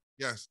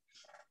 Yes.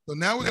 So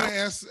now we're going to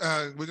ask,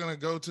 we're going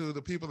to go to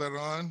the people that are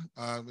on.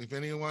 If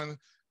anyone,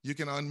 you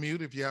can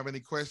unmute if you have any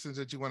questions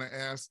that you want to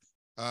ask,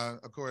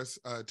 of course,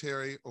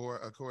 Terry, or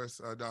of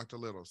course, Dr.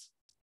 Littles.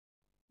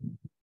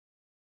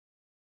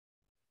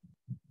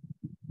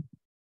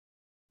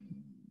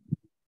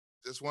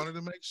 Just wanted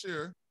to make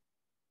sure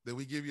that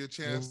we give you a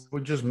chance.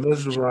 We'll just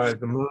mesmerize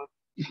them,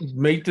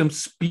 make them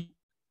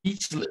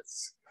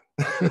speechless.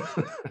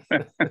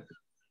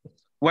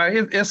 Well,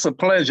 it's a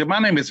pleasure. My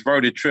name is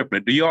Verdi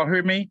Triplett. Do you all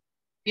hear me?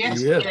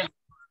 Yes. Yeah.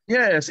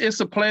 Yes, it's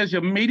a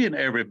pleasure meeting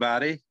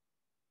everybody.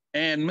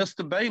 And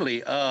Mr.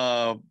 Bailey,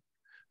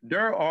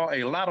 there are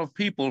a lot of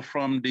people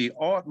from the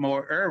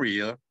Ardmore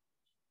area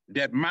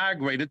that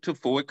migrated to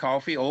Fort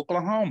Coffee,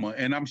 Oklahoma.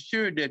 And I'm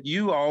sure that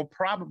you all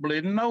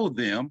probably know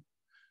them.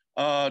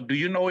 Do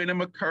you know any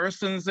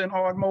Mckersons in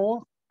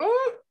Ardmore?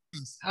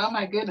 Oh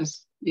my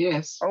goodness,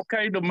 yes.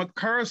 Okay, the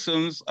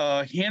Mckersons,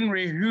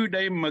 Henry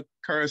Huday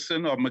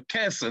Mckerson or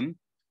McKesson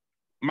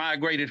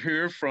migrated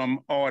here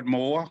from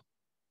Ardmore,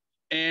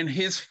 and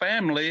his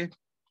family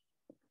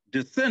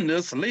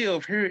descendants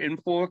live here in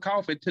Fort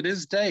Coffee to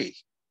this day.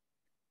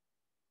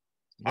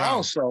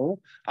 Wow.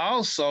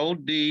 Also,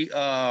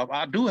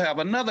 I do have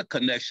another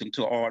connection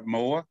to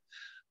Ardmore.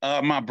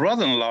 My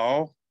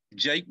brother-in-law,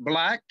 Jake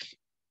Black,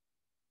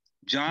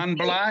 John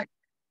Black.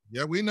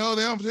 Yeah, we know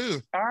them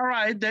too. All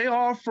right, they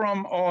are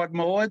from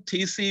Ardmore,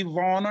 T.C.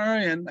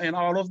 Varner, and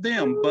all of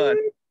them.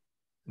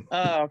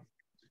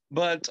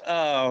 But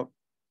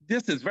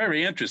this is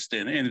very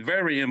interesting and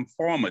very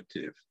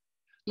informative.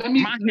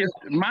 My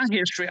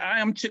history, I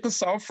am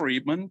Chickasaw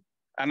Freedman,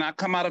 and I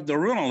come out of the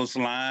Reynolds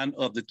line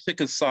of the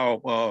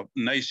Chickasaw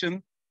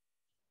Nation.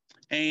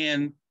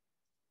 And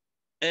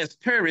as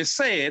Terry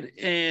said,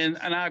 and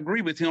I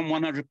agree with him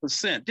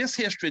 100%, this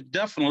history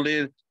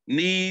definitely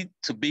needs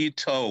to be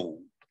told.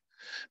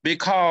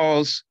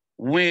 Because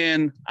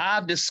when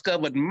I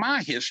discovered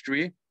my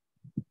history,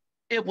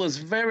 it was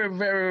very,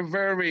 very,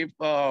 very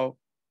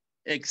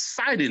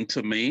exciting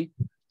to me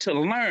to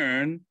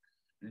learn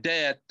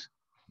that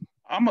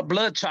I'm a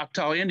blood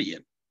Choctaw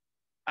Indian.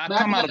 I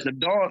come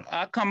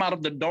out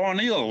of the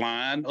Darnell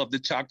line of the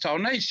Choctaw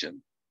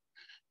Nation.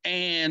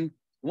 And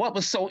what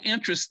was so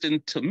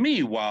interesting to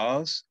me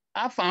was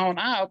I found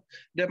out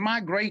that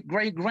my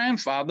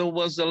great-great-grandfather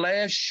was the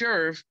last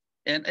sheriff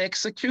and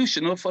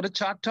executioner for the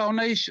Choctaw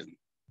Nation.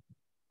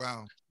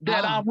 Wow.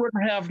 That I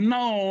wouldn't have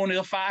known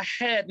if I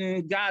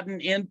hadn't gotten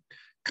in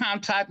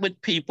contact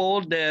with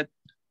people that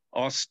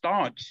are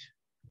staunch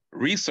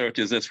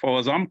researchers as far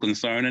as I'm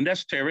concerned. And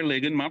that's Terry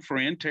Ligon, my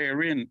friend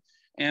Terry, and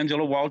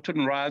Angela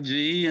Walton,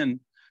 Raji,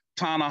 and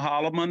Tana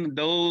Holloman.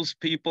 Those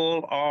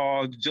people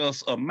are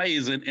just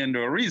amazing in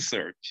their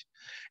research.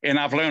 And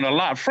I've learned a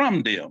lot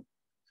from them.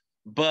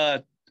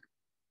 But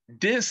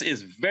this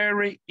is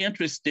very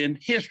interesting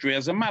history.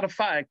 As a matter of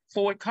fact,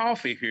 Fort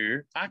Coffee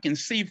here, I can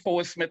see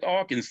Fort Smith,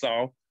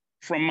 Arkansas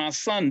from my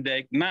sun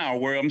deck now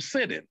where I'm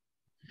sitting.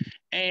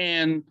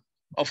 And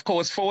of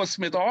course, Fort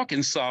Smith,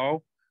 Arkansas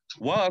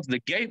was the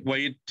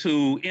gateway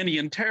to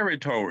Indian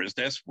territories.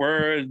 That's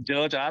where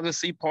Judge Isaac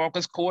C.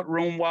 Parker's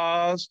courtroom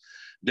was.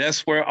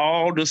 That's where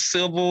all the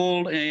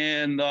civil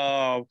and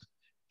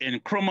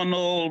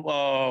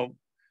criminal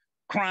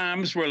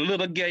crimes were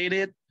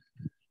litigated.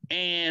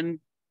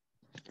 And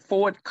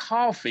Fort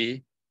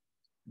Coffee,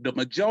 the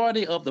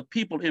majority of the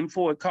people in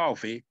Fort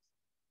Coffee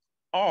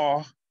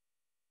are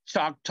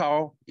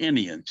Choctaw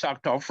Indian,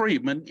 Choctaw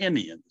Freedmen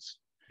Indians.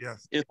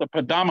 Yes. It's a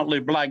predominantly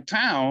Black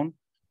town,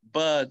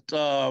 but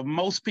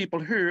most people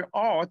here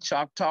are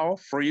Choctaw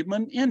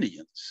Freedmen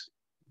Indians.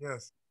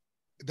 Yes.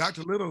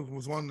 Dr. Little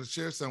was wanting to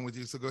share something with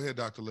you, so go ahead,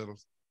 Dr. Little.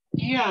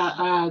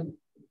 Yeah,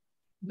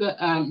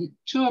 the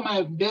two of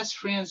my best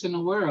friends in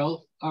the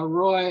world are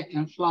Roy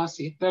and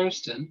Flossie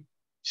Thurston.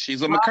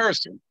 She's a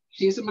Mckerson.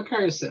 She's a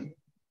Mckerson.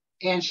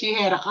 And she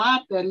had an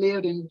aunt that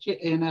lived in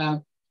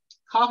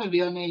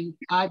Coffeyville named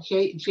Aunt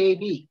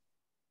JB.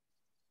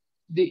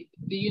 Do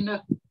you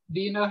know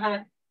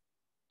her?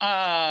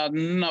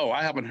 No,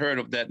 I haven't heard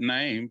of that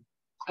name.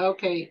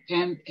 Okay,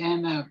 and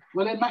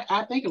well,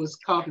 I think it was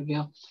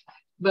Coffeyville,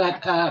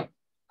 but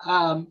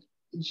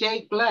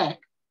Jake Black,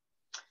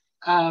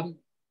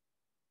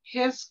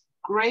 his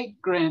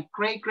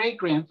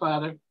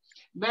great-great-grandfather,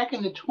 back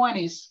in the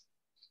 20s,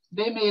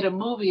 they made a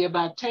movie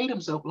about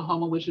Tatum's,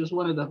 Oklahoma, which was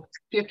one of the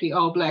 50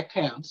 all-Black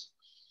towns.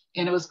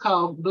 And it was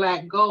called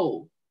Black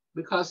Gold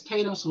because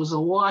Tatum's was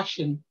awash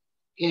in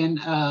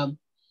oil.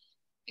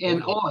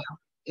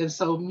 And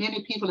so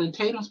many people in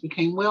Tatum's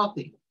became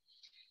wealthy.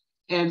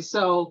 And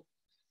so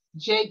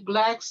Jake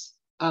Black's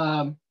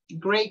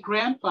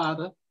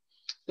great-grandfather,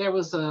 there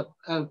was a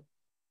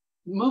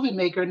movie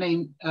maker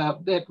named,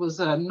 that was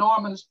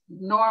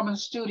Norman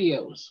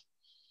Studios.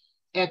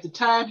 At the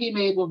time, he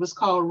made what was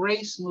called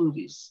race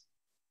movies.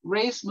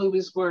 Race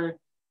movies were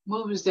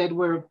movies that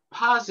were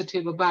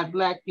positive about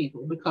Black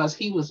people because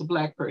he was a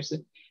Black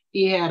person.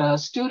 He had a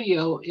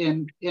studio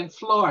in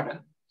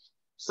Florida.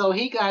 So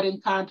he got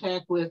in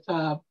contact with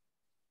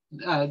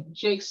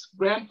Jake's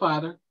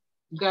grandfather,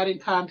 got in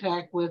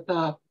contact with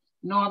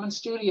Norman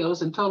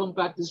Studios and told him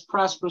about this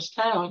prosperous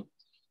town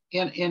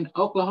in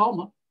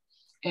Oklahoma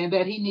and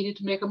that he needed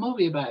to make a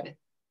movie about it.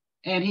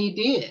 And he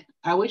did.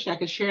 I wish I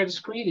could share the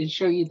screen and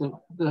show you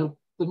the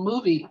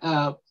movie.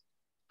 I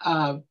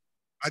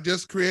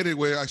just created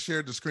where I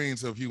shared the screen,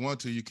 so if you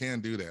want to, you can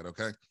do that,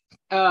 okay?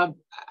 I'll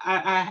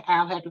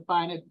have to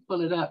find it,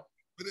 pull it up.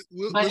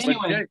 But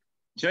anyway.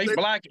 Jake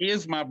Black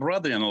is my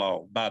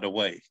brother-in-law, by the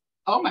way.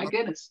 Oh my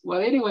goodness.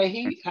 Well,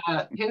 anyway,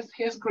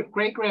 his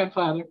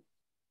great-grandfather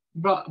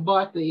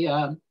bought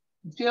the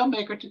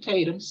filmmaker to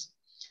Tatum's.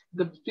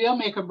 The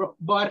filmmaker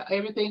bought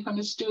everything from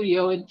his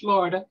studio in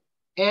Florida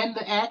and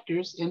the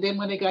actors. And then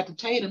when they got to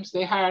Tatum's,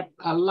 they hired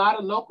a lot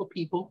of local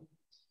people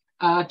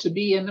to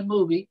be in the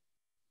movie.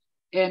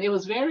 And it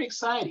was very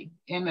exciting.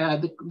 And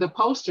the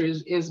poster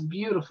is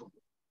beautiful.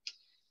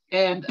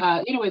 And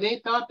anyway,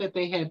 they thought that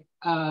they have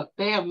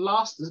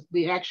lost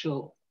the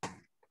actual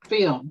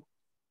film,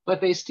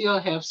 but they still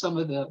have some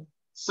of the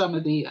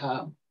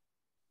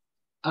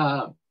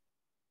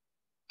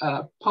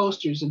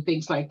posters and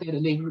things like that,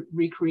 and they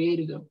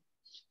recreated them.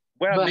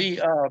 Well, but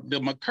the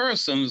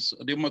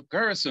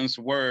Mckersons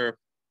were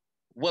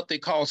what they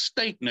call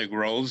state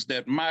Negroes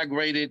that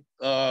migrated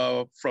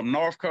from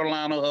North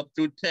Carolina up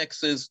through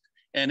Texas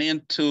and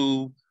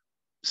into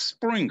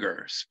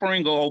Springer,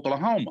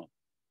 Oklahoma.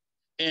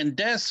 And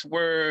that's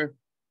where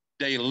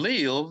they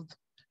lived.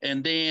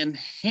 And then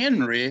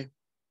Henry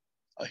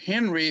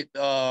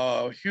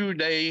Hugh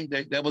Day,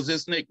 that was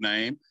his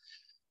nickname,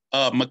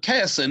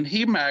 Mckerson,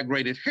 he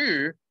migrated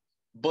here,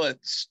 but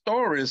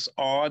stories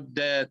are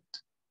that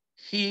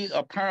he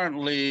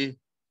apparently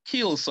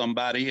killed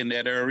somebody in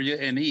that area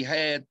and he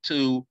had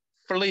to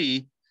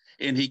flee,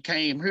 and he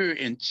came here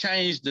and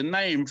changed the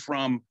name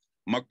from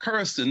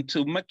Mckerson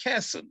to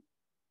Mckerson.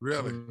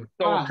 Really?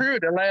 So here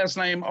the last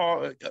name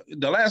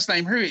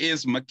here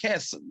is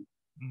Mckerson.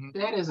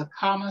 That is a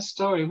common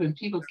story. When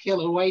people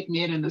kill a white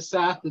man in the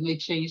South, and they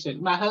change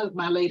it.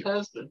 My late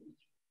husband,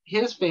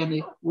 his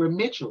family were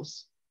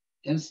Mitchells,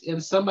 and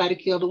somebody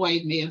killed a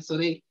white man, so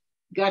they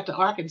got to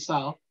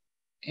Arkansas,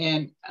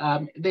 and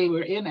they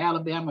were in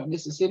Alabama,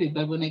 Mississippi,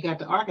 but when they got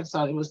to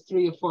Arkansas, it was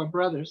 3 or 4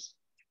 brothers,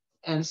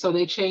 and so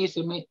they changed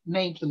the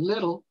name to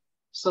Little.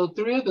 So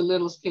 3 of the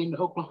Littles came to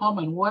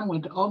Oklahoma, and 1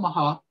 went to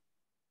Omaha,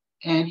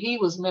 and he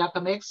was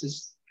Malcolm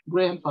X's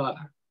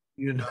grandfather.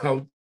 You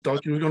know,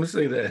 thought you were going to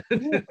say that.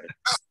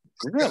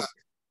 Really?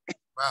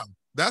 Wow.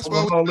 That's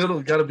why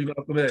Little got to be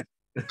Malcolm X.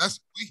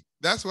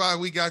 That's why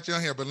we got you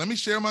on here. But let me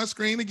share my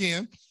screen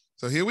again.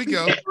 So here we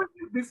go.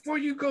 Before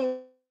you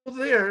go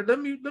there, let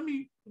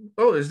me.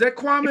 Oh, is that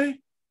Kwame?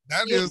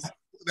 That is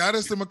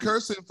the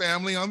Mckerson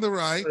family on the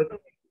right.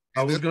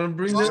 I was going to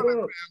bring that up.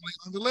 Family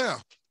on the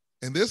left,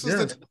 and this is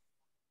the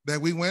that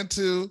we went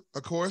to,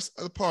 of course,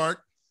 a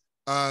park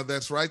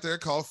that's right there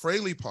called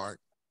Fraley Park,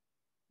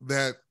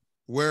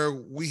 where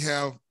we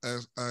have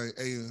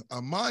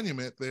a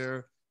monument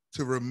there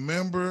to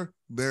remember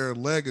their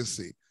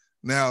legacy.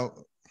 Now,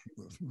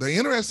 the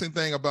interesting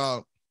thing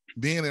about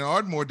being in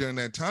Ardmore during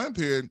that time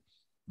period,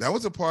 that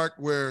was a park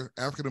where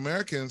African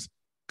Americans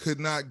could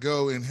not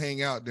go and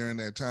hang out during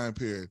that time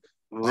period.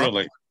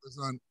 Really? It was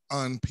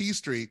on P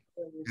Street,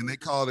 and they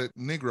called it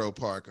Negro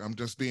Park. I'm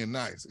just being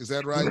nice. Is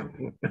that right?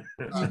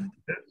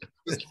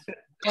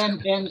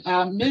 And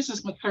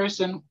Mrs.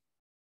 Mckerson,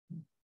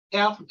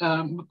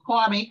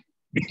 Kwame,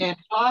 and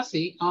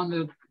Flossie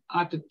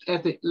at the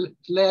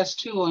last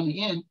 2 on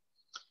the end,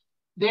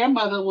 their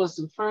mother was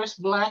the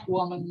first Black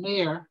woman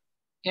mayor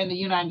in the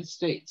United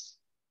States.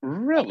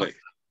 Really?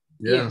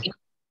 Yeah.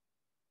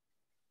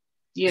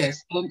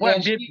 Yes.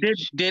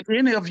 Did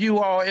any of you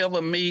all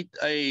ever meet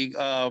a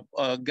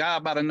guy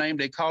by the name,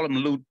 they call him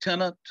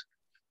Lieutenant?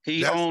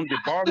 He owned the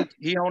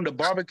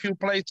barbecue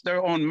place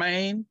there on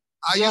Main.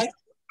 I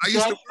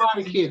used to work for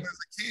him as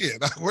a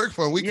kid. I worked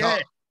for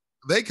him.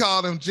 They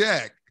called him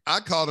Jack. I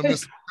called him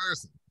Mr.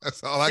 Mckerson.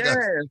 That's all I got.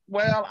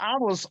 Well,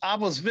 I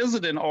was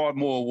visiting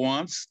Ardmore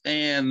once,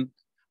 and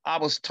I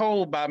was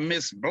told by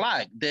Miss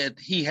Black that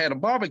he had a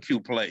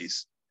barbecue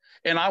place,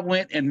 and I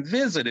went and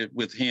visited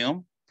with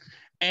him.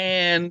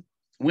 And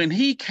when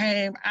he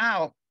came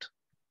out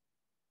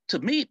to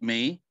meet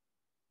me,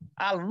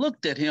 I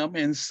looked at him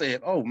and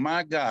said, "Oh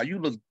my God, you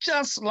look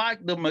just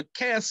like the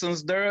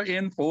Mckersons there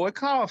in Fort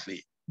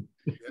Coffee."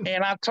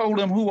 And I told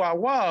him who I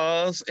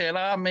was, and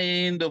I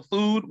mean, the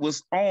food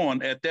was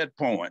on at that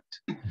point.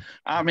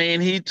 I mean,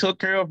 he took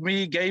care of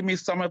me, gave me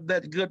some of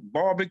that good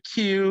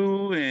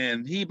barbecue,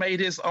 and he made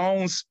his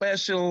own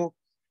special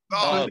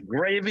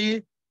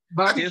gravy,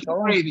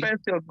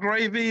 special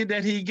gravy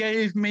that he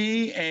gave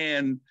me.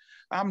 And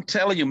I'm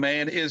telling you,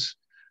 man,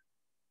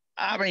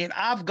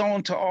 I've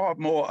gone to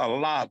Ardmore a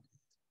lot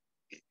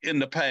in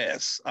the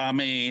past. I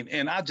mean,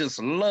 and I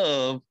just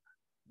love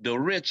the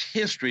rich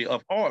history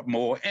of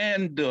Ardmore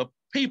and the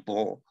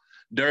people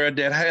there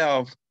that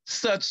have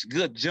such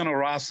good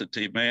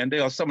generosity, man. They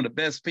are some of the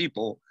best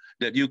people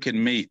that you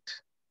can meet.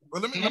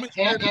 Well, let me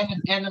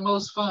and the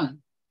most fun.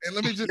 And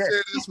let me just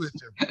share this with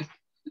you.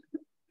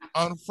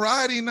 On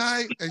Friday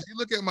night, as you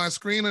look at my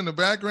screen in the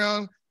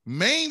background,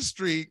 Main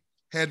Street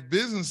had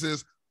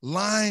businesses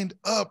lined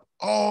up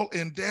all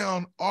and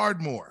down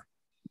Ardmore.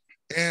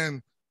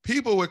 And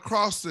people would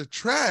cross the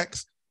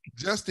tracks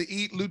just to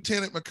eat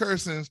Lieutenant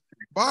Mckerson's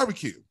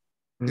barbecue.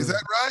 Is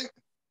that right?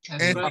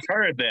 And I've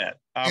heard that.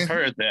 I've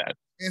heard that.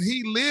 And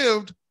he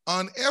lived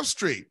on F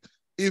Street.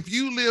 If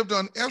you lived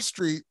on F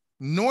Street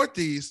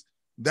Northeast,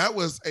 that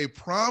was a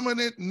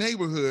prominent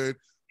neighborhood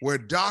where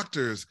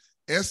doctors,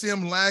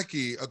 S.M.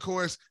 Lackey, of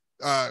course,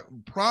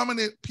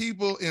 prominent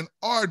people in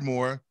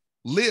Ardmore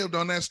lived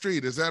on that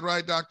street. Is that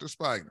right, Dr.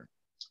 Spigner?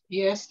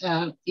 Yes,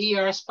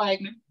 E.R.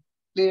 Spigner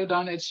lived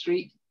on that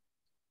street.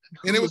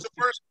 And it was the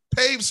first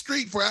paved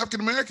street for African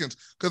Americans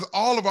because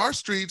all of our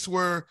streets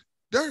were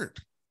dirt.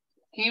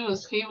 He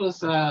was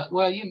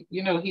well,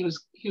 you know, he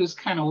was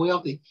kind of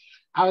wealthy.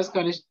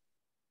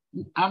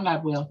 I'm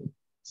not wealthy.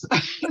 So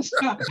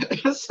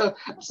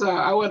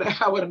I want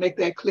to make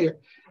that clear.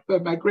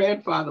 But my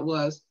grandfather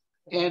was,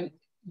 and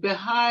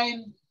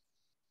behind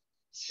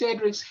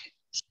Cedric's,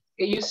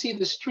 you see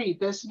the street,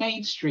 that's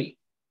Main Street.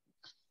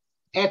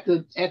 At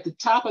the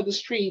top of the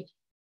street,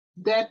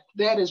 that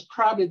is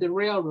probably the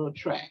railroad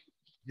track.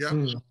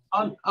 Yeah.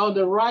 On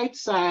the right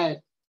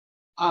side,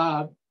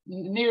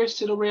 nearest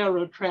to the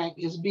railroad track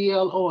is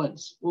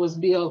was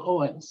B.L.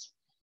 Owens.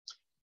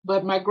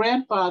 But my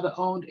grandfather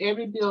owned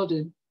every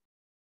building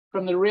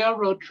from the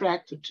railroad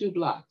track for 2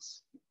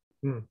 blocks.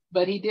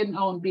 But he didn't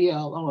own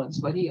B.L. Owens,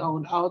 but he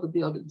owned all the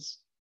buildings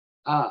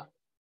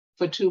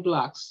for 2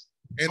 blocks.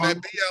 And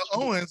that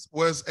B.L. Owens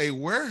was a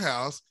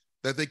warehouse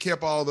that they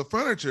kept all the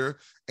furniture,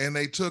 and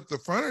they took the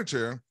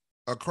furniture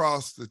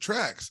across the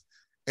tracks.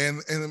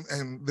 And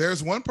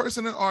there's one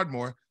person in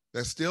Ardmore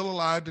that's still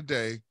alive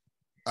today,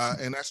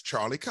 and that's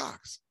Charlie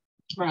Cox.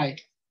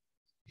 Right.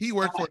 He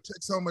worked for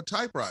Texoma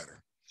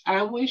Typewriter.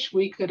 I wish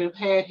we could have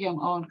had him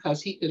on,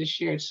 because he could have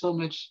shared so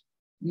much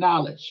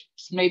knowledge.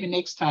 So maybe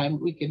next time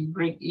you can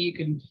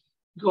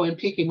go and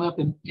pick him up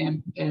and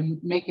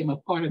make him a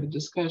part of the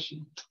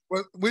discussion.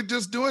 Well, we're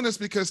just doing this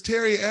because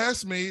Terry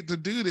asked me to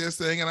do this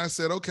thing, and I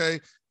said, okay,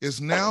 it's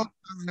now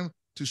time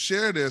to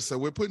share this. So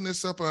we're putting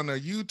this up on our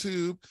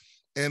YouTube,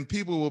 and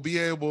people will be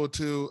able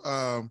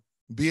to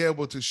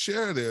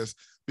share this,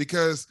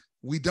 because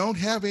we don't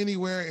have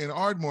anywhere in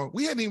Ardmore.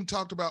 We hadn't even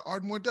talked about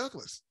Ardmore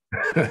Douglas.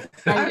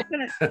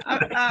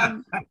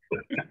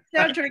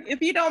 Cedric,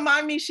 if you don't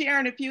mind me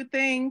sharing a few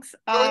things.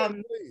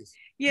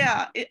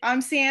 Yeah,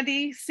 I'm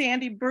Sandy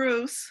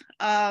Bruce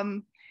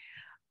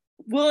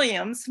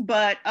Williams,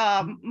 but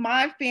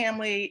my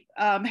family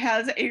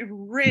has a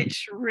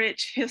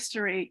rich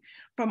history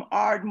from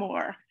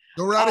Ardmore.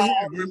 Go right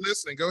ahead, we're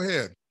listening, go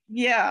ahead.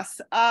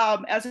 Yes,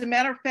 as a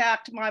matter of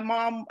fact, my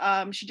mom,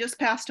 she just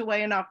passed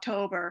away in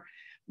October,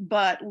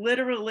 but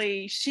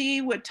literally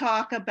she would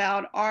talk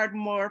about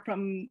Ardmore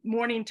from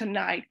morning to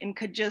night and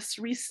could just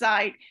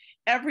recite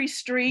every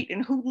street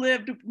and who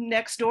lived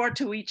next door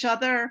to each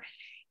other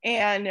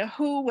and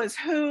who was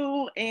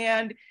who.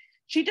 And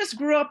she just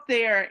grew up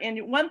there.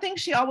 And one thing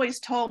she always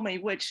told me,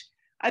 which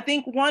I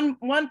think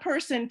one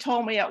person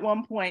told me at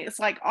one point, it's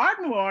like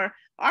Ardmore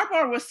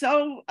was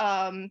so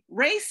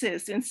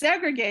racist and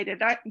segregated.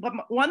 But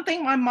one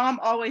thing my mom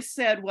always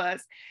said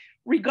was,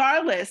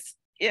 regardless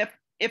if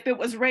it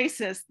was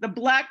racist, the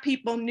Black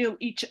people knew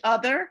each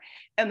other,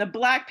 and the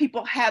Black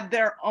people had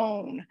their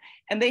own,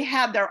 and they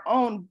had their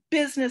own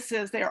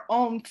businesses, their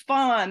own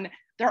fun,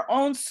 their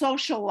own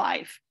social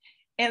life.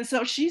 And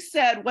so she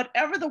said,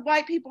 whatever the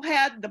white people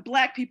had, the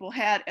Black people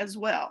had as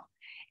well.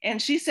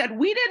 And she said,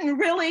 we didn't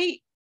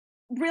really,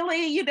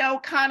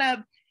 kind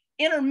of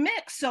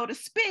intermix, so to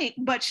speak,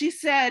 but she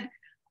said,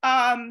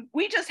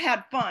 we just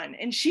had fun.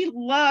 And she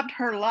loved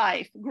her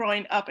life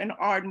growing up in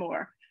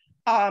Ardmore.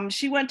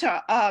 She went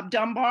to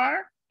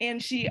Dunbar,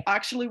 and she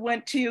actually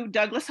went to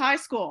Douglas High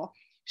School.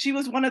 She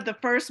was one of the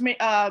first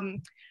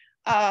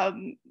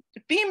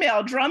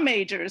female drum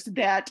majors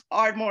that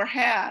Ardmore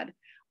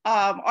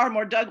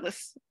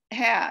Douglas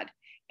had.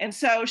 And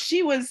so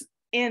she was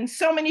in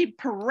so many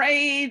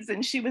parades,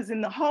 and she was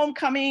in the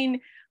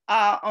homecoming,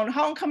 on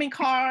homecoming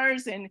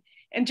cars, and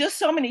just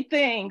so many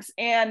things.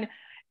 And,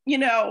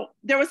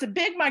 there was a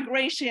big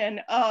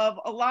migration of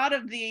a lot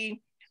of the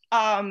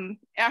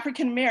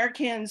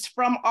African-Americans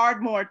from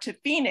Ardmore to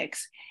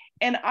Phoenix.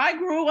 And I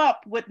grew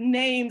up with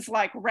names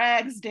like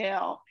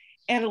Ragsdale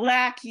and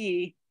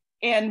Lackey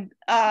and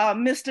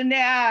Mr.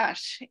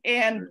 Nash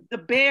and the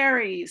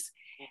Berries,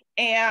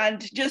 and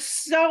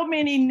just so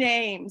many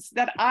names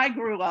that I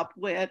grew up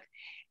with.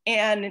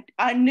 And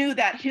I knew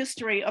that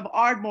history of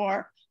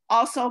Ardmore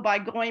also by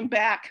going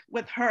back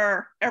with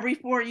her every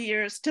 4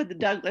 years to the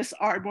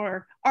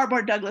Ardmore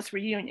Douglas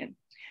reunion.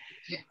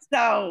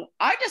 So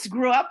I just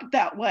grew up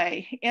that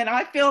way. And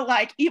I feel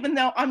like even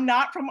though I'm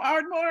not from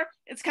Ardmore,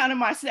 it's kind of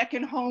my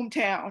second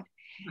hometown.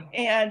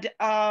 And,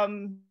 I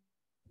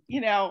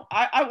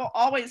will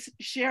always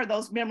share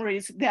those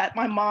memories that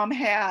my mom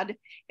had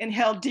and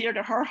held dear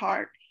to her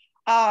heart.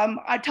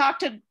 I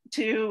talked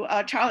to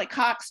Charlie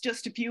Cox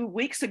just a few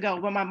weeks ago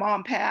when my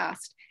mom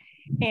passed,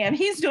 and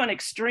he's doing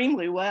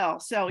extremely well.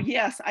 So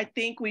yes, I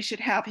think we should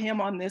have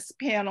him on this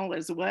panel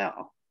as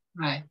well.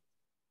 Right.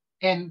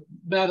 And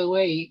by the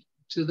way,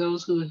 to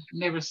those who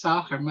never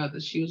saw her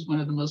mother, she was one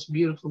of the most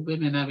beautiful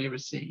women I've ever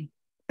seen.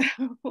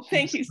 Well,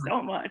 thank you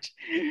so much.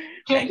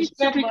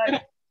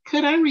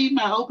 Could I read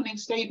my opening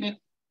statement?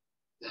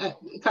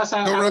 Because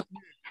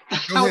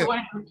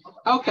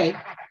okay.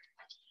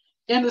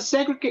 In the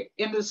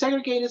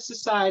segregated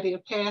society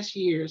of past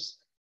years,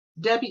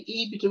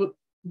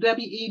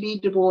 W.E.B.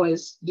 Du Bois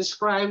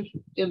described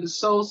in The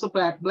Souls of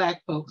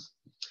Black Folks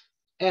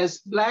as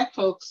Black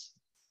folks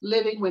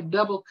living with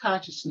double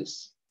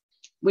consciousness,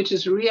 which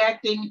is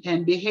reacting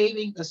and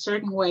behaving a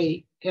certain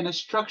way in a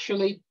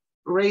structurally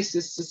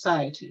racist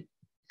society.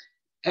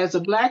 As a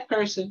Black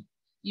person,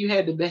 You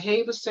had to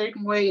behave a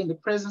certain way in the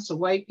presence of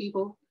white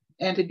people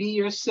and to be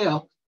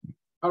yourself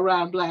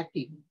around Black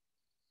people.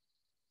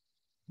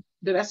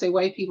 Did I say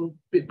white people?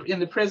 In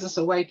the presence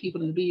of white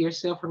people and to be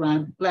yourself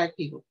around Black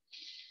people.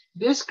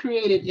 This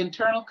created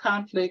internal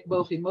conflict,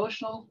 both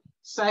emotional,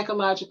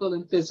 psychological,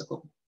 and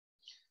physical.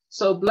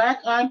 So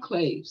Black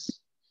enclaves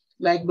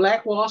like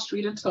Black Wall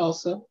Street in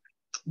Tulsa,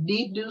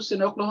 Deep Deuce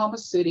in Oklahoma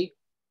City,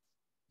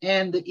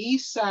 and the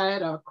East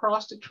Side or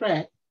across the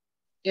track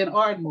in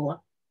Ardmore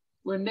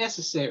were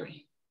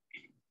necessary,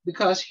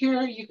 because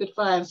here you could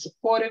find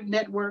supportive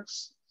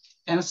networks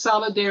and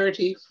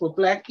solidarity for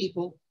Black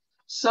people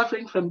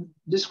suffering from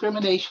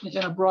discrimination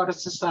in a broader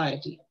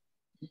society.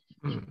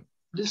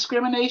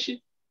 Discrimination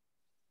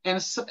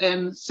and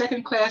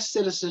second-class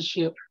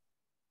citizenship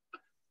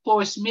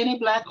forced many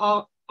Black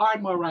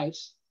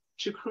Ardmorites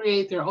to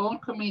create their own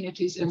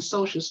communities and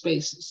social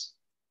spaces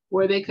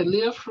where they could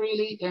live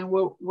freely and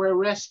were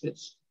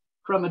respites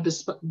from a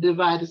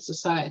divided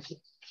society.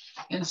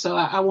 And so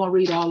I won't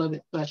read all of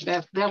it, but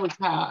that was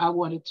how I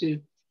wanted to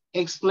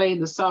explain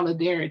the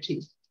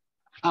solidarity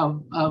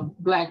of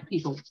Black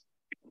people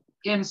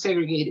in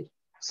segregated.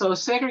 So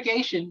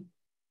segregation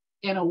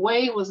in a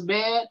way was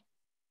bad,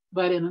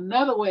 but in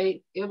another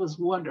way, it was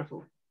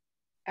wonderful.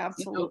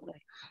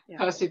 Absolutely.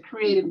 Because it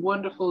created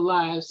wonderful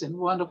lives and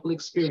wonderful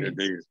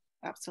experiences.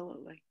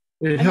 Absolutely.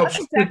 It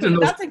helps strengthen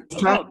those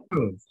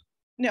times.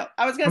 No,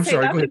 I was going to say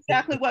that's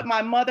exactly what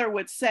my mother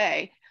would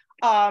say.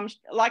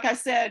 Like I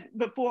said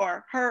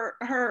before,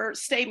 her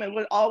statement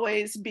would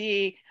always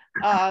be,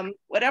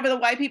 whatever the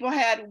white people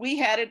had, we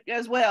had it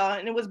as well,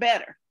 and it was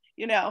better,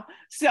 you know.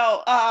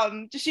 So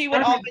she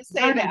would always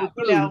say that,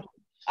 you know,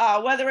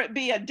 whether it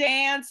be a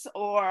dance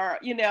or,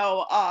 you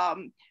know,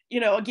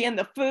 again,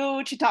 the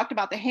food. She talked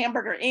about the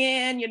Hamburger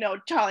Inn, you know,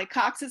 Charlie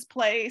Cox's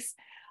place.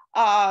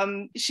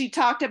 She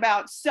talked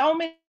about so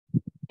many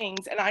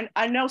things, and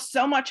I know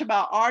so much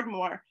about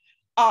Ardmore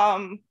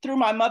through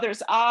my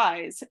mother's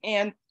eyes,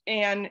 and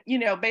you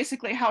know,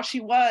 basically how she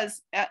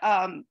was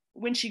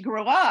when she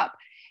grew up.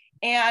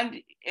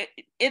 And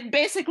it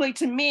basically,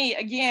 to me,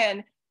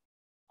 again,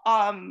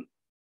 kind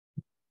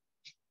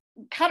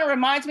of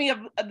reminds me of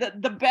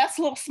the best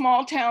little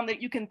small town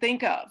that you can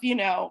think of, you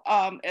know,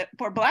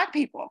 for Black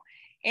people.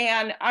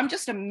 And I'm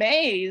just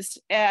amazed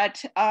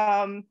at,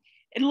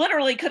 it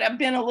literally could have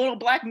been a little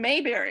Black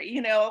Mayberry,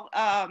 you know,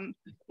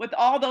 with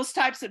all those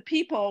types of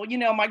people. You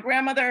know, my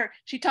grandmother,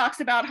 she talks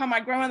about how my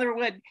grandmother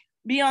would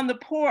be on the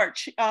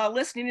porch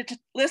listening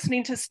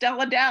to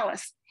Stella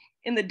Dallas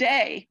in the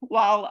day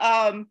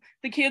while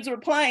the kids were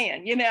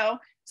playing, you know.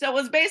 So it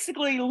was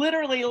basically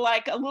literally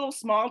like a little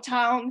small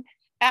town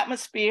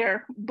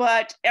atmosphere,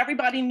 but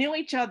everybody knew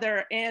each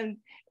other, and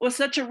it was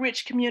such a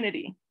rich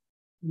community.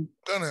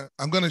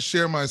 I'm gonna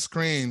share my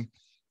screen,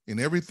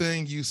 and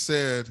everything you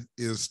said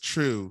is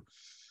true.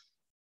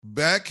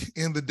 Back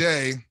in the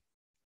day,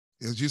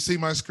 as you see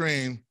my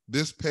screen,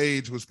 this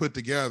page was put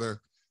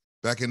together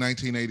back in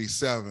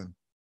 1987.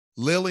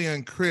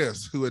 Lillian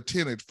Chris, who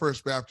attended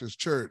First Baptist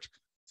Church,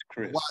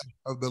 wife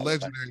of the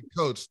legendary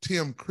coach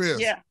Tim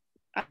Chris,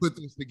 put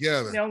this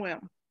together. Know him.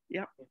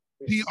 Yep.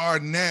 P.R.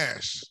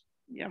 Nash,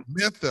 yep.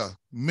 Mentha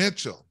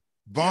Mitchell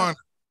Varner,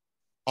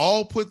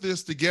 all put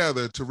this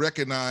together to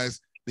recognize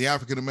the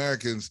African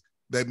Americans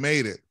that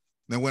made it.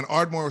 Now, when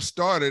Ardmore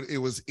started, it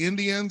was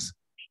Indians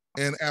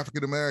and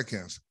African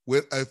Americans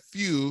with a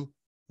few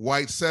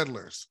white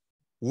settlers.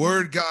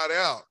 Word got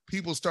out.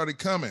 People started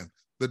coming.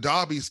 The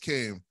Dobbies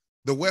came.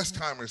 The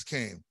Westheimers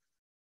came.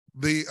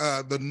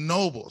 The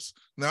Nobles.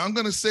 Now, I'm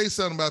going to say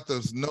something about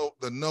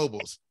the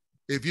Nobles.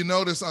 If you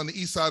notice, on the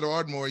east side of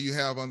Ardmore, you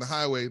have on the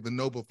highway the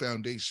Noble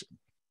Foundation.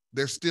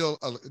 They're still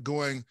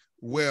going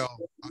well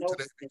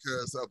today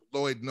because of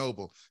Lloyd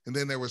Noble. And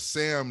then there was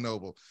Sam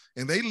Noble.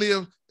 And they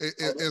lived,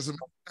 as a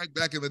matter of fact,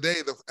 back in the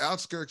day, the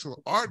outskirts of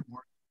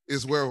Ardmore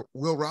is where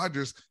Will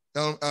Rogers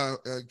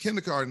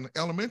kindergarten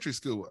elementary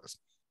school was.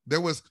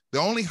 There was the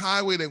only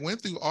highway that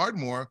went through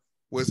Ardmore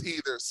was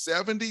either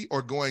 70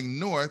 or going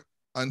north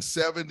on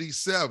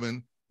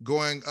 77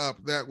 going up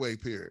that way,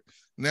 period.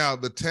 Now,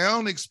 the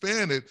town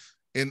expanded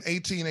in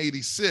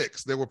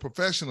 1886. There were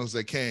professionals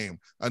that came,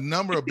 a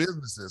number of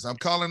businesses. I'm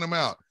calling them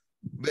out.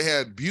 They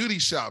had beauty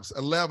shops,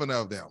 11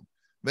 of them.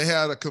 They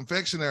had a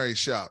confectionery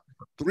shop,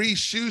 3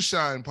 shoe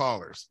shine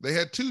parlors. They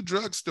had 2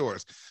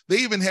 drugstores. They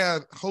even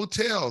had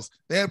hotels.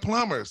 They had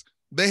plumbers.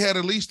 They had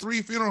at least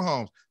 3 funeral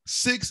homes,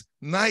 6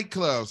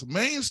 nightclubs.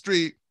 Main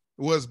Street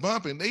was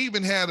bumping. They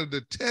even had a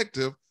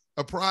detective,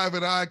 a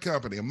private eye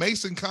company, a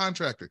mason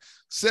contractor,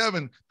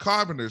 7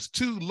 carpenters,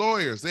 2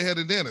 lawyers. They had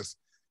a dentist.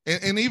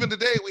 And even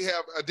today, we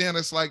have a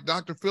dentist like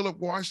Dr. Philip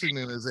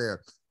Washington is there.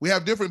 We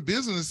have different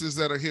businesses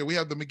that are here. We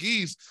have the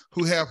McGee's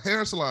who have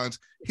hair salons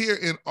here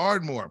in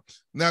Ardmore.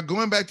 Now,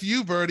 going back to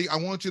you, Verdi, I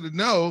want you to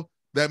know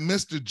that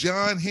Mr.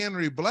 John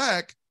Henry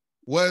Black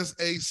was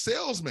a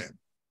salesman,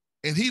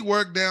 and he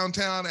worked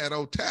downtown at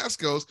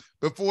Otasco's.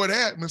 Before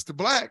that, Mr.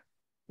 Black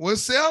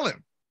was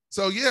selling.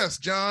 So yes,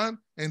 John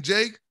and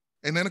Jake,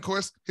 and then of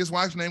course, his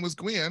wife's name was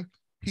Gwen.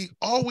 He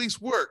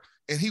always worked,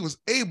 and he was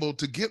able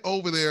to get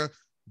over there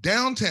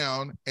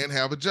downtown and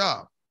have a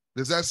job.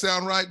 Does that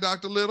sound right,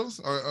 Dr. Littles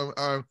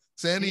or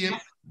Sandy?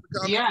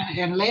 Yeah,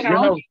 and later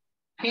on,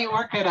 he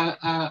worked at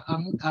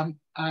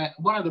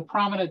one of the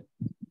prominent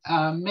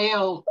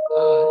male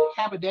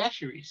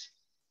haberdasheries,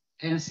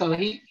 and so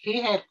he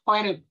had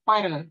quite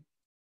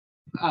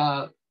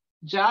a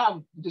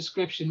job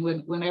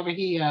description. Whenever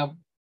he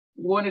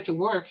wanted to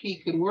work, he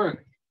could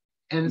work,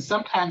 and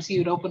sometimes he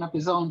would open up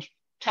his own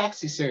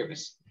taxi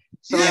service.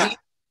 So yeah.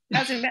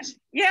 As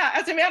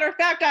a matter of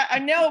fact, I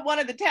know one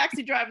of the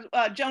taxi drivers,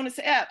 Jonas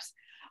Epps.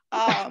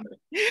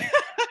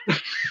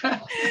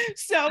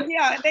 So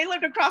yeah, they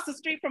lived across the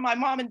street from my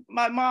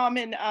mom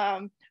and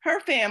her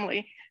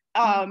family.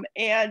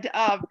 And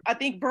I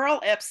think Burl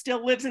Epps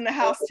still lives in the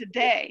house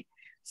today.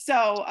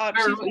 So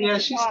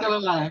she's still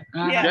alive.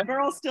 Yeah,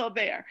 Burl's still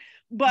there.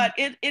 But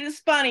it is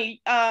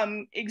funny,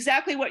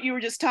 exactly what you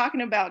were just talking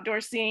about,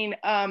 Dorcine.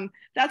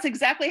 That's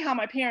exactly how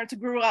my parents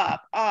grew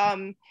up.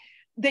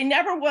 They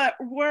never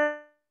were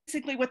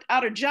basically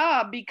without a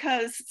job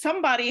because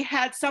somebody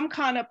had some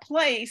kind of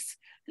place,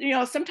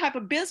 some type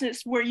of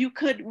business where you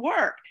could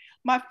work.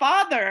 My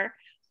father,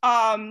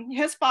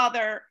 his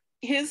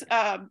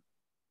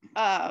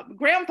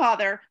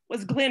grandfather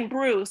was Glenn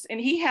Bruce, and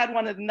he had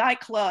one of the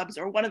nightclubs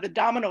or one of the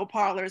domino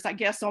parlors, I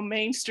guess, on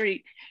Main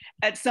Street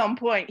at some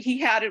point. He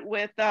had it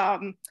with,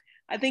 I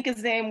think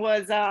his name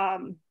was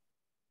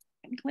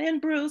Glenn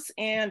Bruce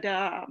and,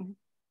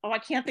 I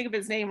can't think of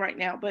his name right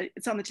now, but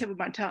it's on the tip of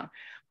my tongue.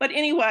 But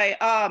anyway,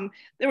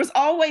 there was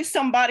always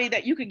somebody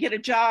that you could get a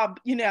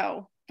job,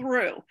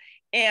 through.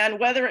 And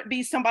whether it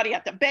be somebody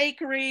at the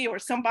bakery or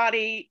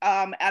somebody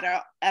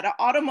at an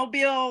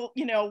automobile,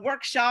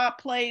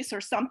 workshop place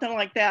or something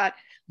like that,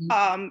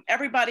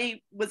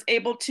 everybody was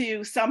able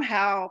to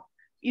somehow,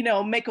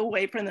 make a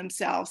way for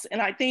themselves.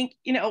 And I think,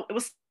 it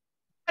was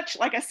such,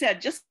 like I said,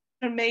 just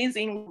an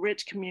amazing,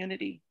 rich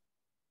community.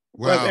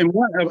 Wow.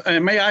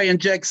 And may I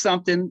inject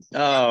something?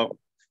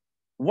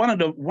 One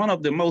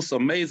of the most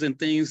amazing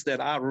things that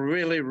I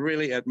really,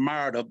 really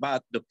admired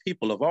about the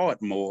people of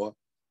Ardmore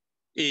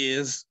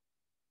is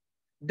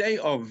they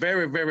are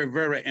very, very,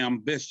 very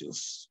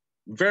ambitious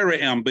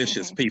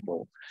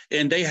people.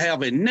 And they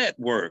have a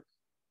network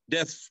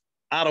that's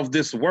out of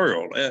this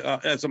world.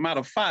 As a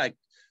matter of fact,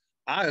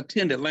 I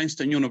attended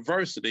Langston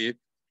University,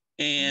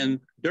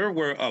 and there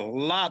were a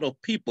lot of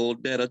people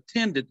that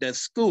attended that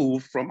school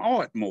from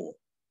Ardmore.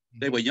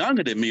 They were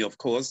younger than me, of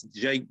course.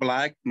 Jake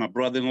Black, my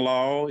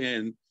brother-in-law,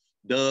 and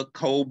Doug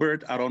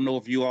Colbert. I don't know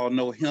if you all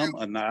know him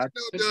or not.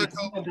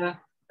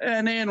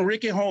 And then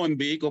Ricky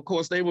Hornbeek, of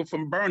course, they were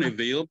from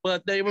Bernieville,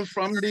 but they were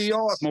from the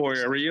Ardmore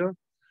area.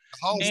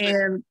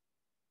 And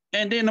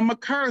then the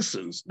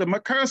Mckersons. The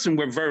Mckerson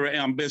were very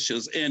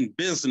ambitious and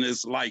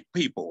business-like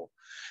people.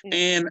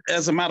 And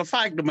as a matter of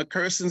fact, the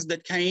Mckersons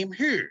that came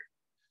here,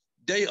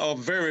 they are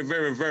very,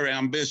 very, very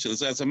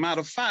ambitious. As a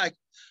matter of fact,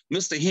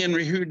 Mr.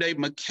 Henry Hughley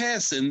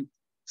McKesson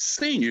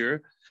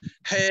Sr.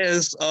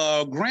 has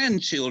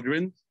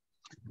grandchildren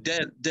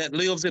that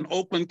lives in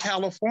Oakland,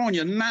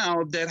 California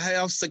now that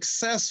have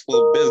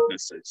successful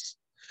businesses.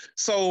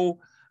 So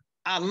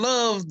I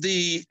love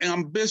the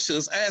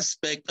ambitious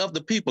aspect of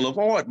the people of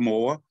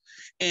Ardmore,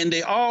 and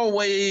they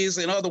always,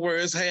 in other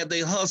words, had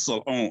their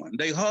hustle on.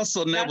 They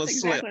hustle never slept.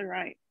 That's exactly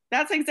right.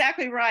 That's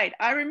exactly right.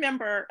 I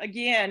remember,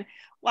 again,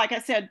 like I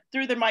said,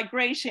 through the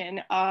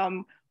migration,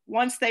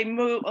 once they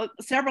moved,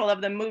 several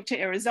of them moved to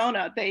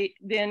Arizona, they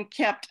then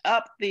kept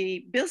up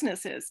the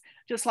businesses,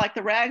 just like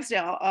the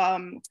Ragsdale.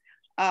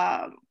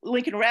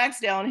 Lincoln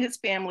Ragsdale and his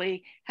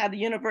family had the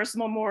Universal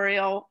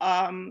Memorial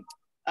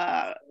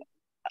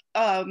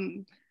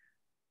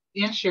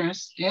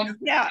insurance.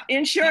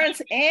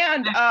 Insurance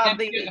and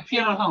the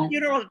funeral home.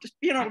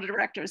 Funeral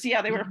directors.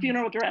 Yeah, they were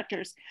funeral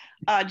directors.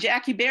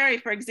 Jackie Berry,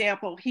 for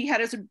example, he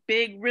had his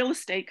big real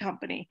estate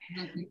company.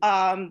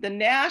 The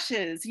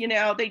Nashes,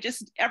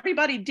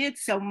 everybody did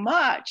so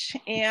much.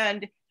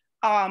 And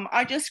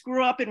I just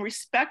grew up and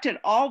respected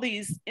all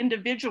these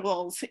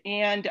individuals,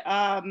 and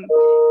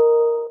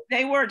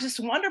they were just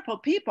wonderful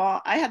people.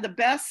 I had the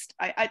best,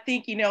 I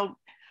think,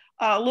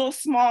 a little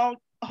small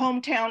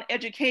hometown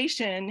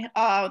education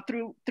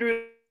through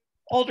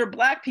older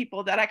Black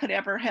people that I could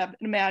ever have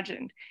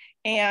imagined.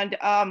 And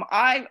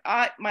my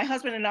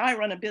husband and I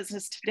run a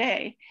business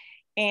today,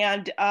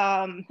 and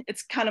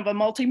it's kind of a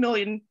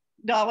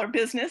multi-million-dollar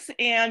business,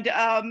 and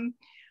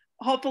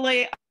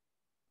hopefully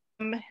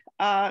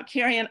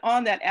carrying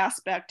on that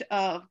aspect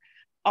of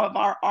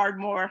our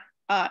Ardmore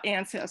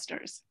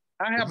ancestors.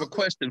 I have a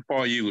question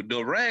for you.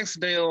 The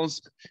Ragsdales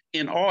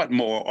in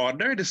Ardmore, are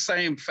they the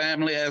same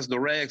family as the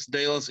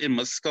Ragsdales in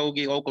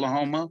Muskogee,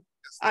 Oklahoma?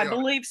 I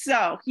believe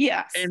so,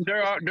 yes. And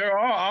there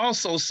are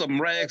also some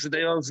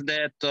Ragsdales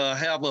that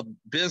have a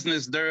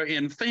business there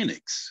in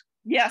Phoenix.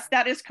 Yes,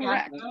 that is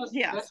correct.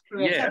 Yes.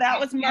 Correct. So that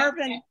was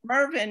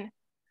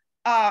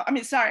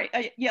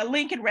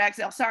Lincoln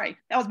Ragsdale, sorry.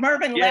 That was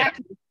Mervyn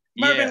Lackey.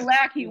 Mervyn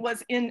Lackey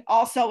was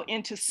also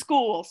into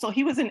school, so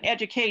he was in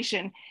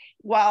education,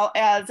 while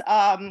as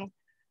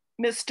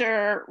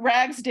Mr.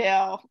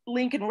 Ragsdale,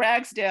 Lincoln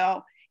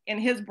Ragsdale,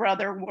 and his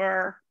brother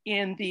were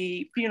in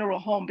the funeral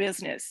home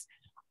business.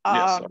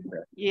 Yes,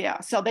 yeah,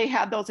 so they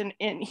had those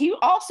in he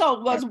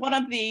also was one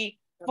of the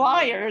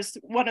flyers,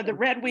 one of the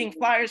Red Wing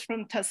flyers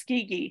from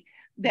Tuskegee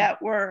that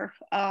were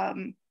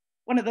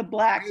one of the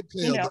black,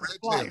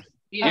 flyers.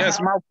 Yes,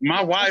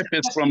 my wife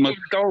is from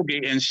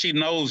Muskogee and she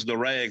knows the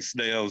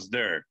Ragsdales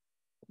there.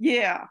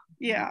 Yeah,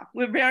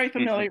 we're very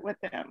familiar with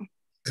them.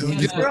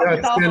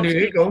 San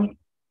Diego.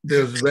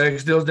 There's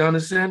Ragsdales down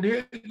in San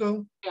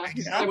Diego. Yeah,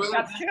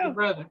 that's true.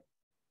 Brother.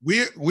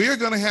 We're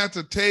going to have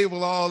to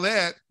table all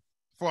that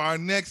for our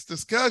next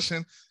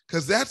discussion,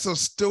 because that's a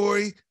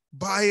story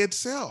by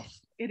itself.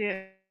 It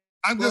is.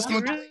 I'm just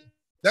going to,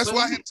 that's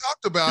why I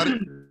talked about it,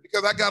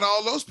 because I got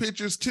all those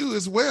pictures too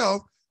as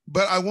well.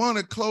 But I want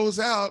to close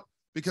out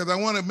because I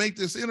want to make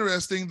this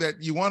interesting,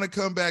 that you want to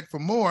come back for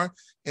more.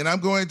 And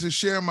I'm going to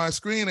share my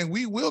screen and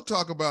we will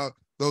talk about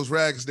those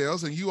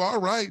Ragsdales. And you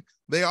are right.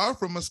 They are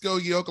from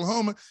Muskogee,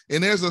 Oklahoma.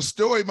 And there's a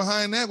story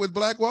behind that with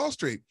Black Wall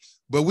Street.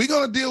 But we're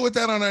going to deal with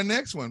that on our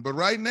next one. But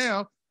right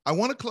now, I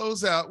want to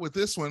close out with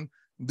this one.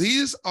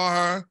 These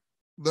are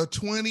the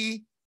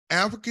 20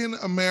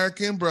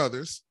 African-American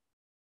brothers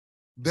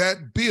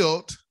that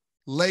built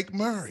Lake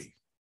Murray.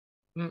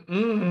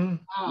 Mm-mm.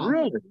 Wow.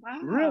 Really? Wow.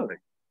 Really?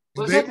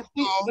 Was that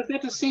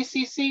the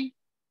CCC?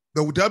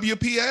 The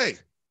WPA.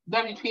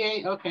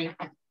 WPA, okay.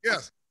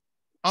 Yes.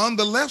 On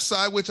the left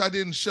side, which I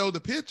didn't show the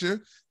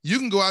picture, you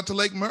can go out to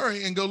Lake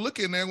Murray and go look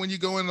in there. When you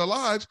go in the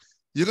lodge,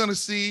 you're going to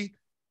see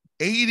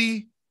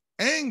 80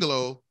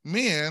 Anglo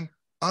men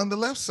on the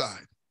left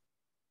side.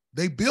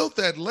 They built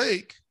that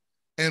lake,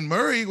 and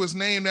Murray was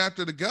named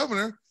after the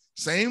governor,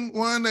 same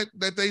one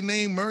that they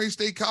named Murray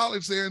State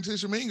College there in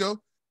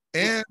Tishomingo,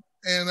 and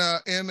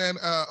then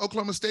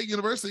Oklahoma State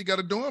University got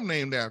a dorm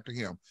named after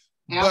him.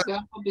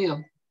 Alfalfa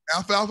Bill.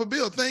 Alfalfa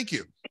Bill, thank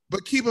you.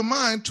 But keep in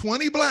mind,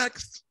 20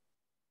 blacks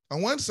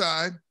on one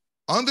side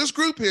on this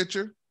group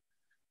picture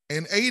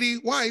and 80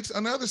 whites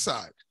on the other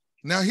side.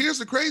 Now, here's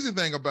the crazy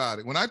thing about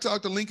it. When I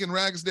talked to Lincoln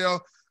Ragsdale,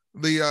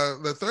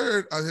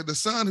 the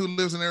son who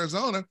lives in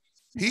Arizona,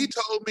 he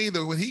told me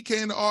that when he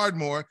came to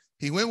Ardmore,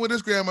 he went with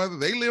his grandmother.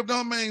 They lived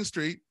on Main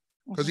Street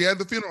because he had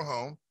the funeral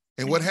home.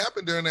 And what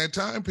happened during that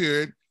time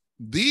period,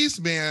 these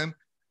men,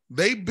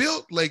 they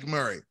built Lake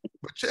Murray.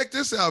 But check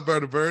this out,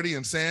 Berta Verdi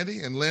and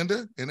Sandy and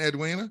Linda and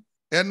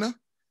Edna,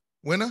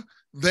 Winna.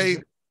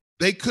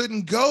 They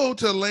couldn't go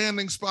to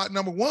landing spot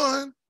number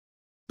 1.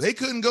 They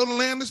couldn't go to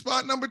landing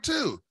spot number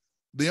 2.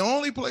 The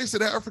only place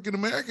that African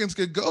Americans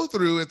could go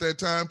through at that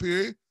time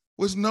period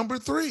was number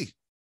 3.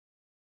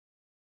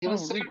 It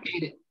was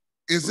segregated.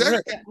 Is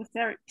that it was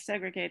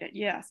segregated?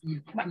 Yes.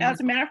 As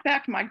a matter of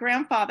fact, my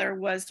grandfather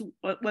was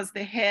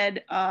the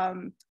head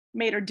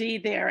maitre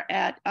d' there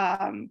at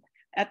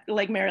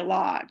Lake Mary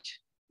Lodge.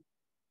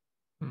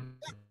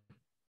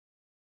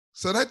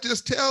 So that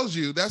just tells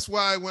you. That's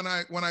why when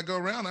I go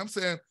around, I'm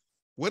saying,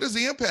 what is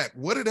the impact?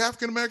 What did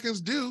African Americans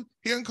do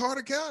here in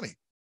Carter County?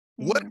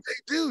 What did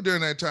they do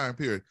during that time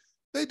period?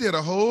 They did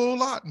a whole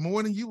lot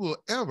more than you will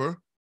ever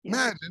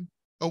imagine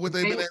of what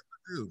they've been able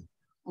to do.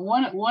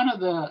 One of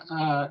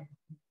the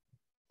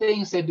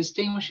things that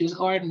distinguishes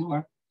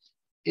Ardmore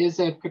is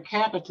that per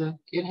capita,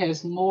 it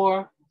has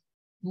more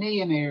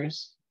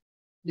millionaires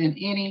than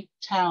any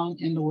town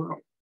in the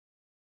world.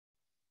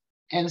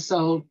 And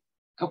so,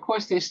 of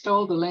course, they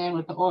stole the land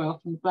with the oil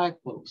from the black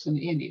folks and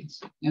the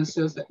Indians. And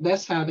so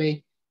that's how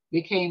they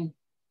became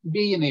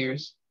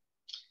billionaires.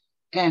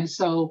 And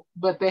so,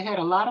 but they had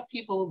a lot of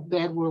people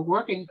that were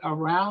working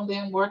around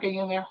them, working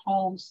in their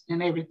homes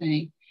and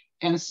everything.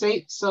 And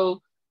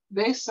so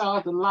they saw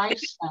the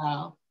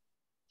lifestyle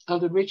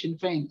of the rich and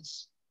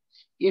famous.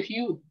 If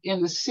you,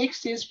 in the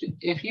 60s,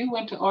 if you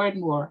went to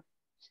Ardmore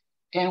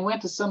and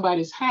went to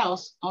somebody's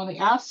house, on the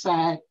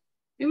outside,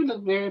 it would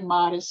look very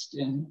modest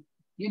and,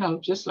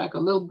 just like a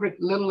little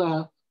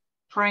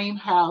frame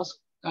house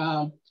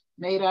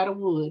made out of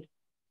wood.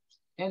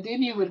 And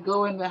then you would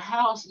go in the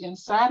house,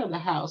 inside of the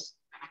house.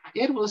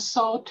 It was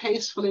so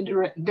tastefully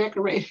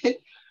decorated.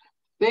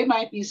 They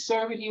might be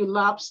serving you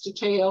lobster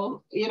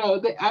tail. They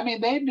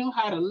knew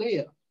how to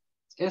live.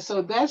 And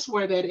so that's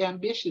where that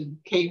ambition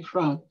came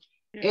from.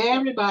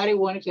 Everybody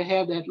wanted to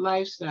have that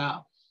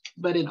lifestyle.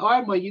 But in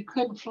Ardmore, you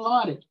couldn't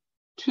flaunt it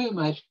too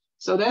much.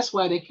 So that's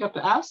why they kept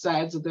the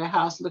outsides of their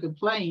house looking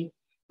plain.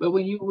 But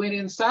when you went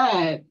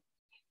inside,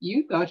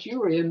 you thought you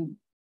were in,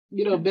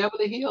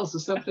 Beverly Hills or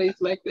someplace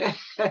like that.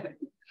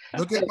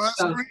 Look at my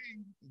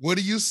screen. What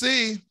do you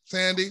see,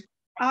 Sandy?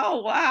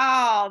 Oh,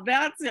 wow.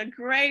 That's a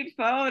great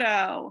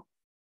photo.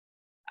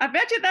 I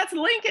bet you that's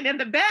Lincoln in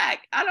the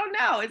back. I don't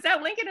know. Is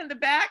that Lincoln in the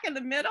back, in the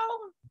middle?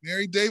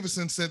 Mary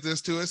Davison sent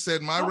this to us,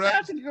 said,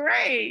 that's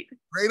great.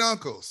 Great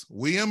uncles.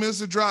 William is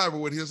the driver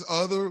with his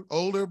other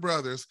older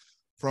brothers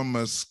from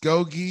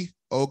Muskogee,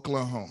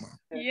 Oklahoma.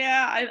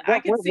 Yeah, I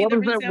can see the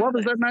resemblance. What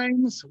was their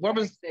names? What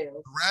was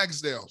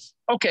Ragsdales.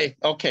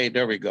 Okay,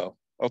 there we go.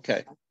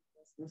 Okay.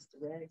 Mr.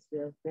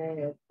 Ragsdale's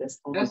dad. That's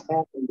on the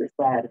passenger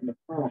side in the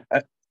front.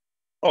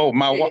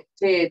 My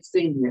Ted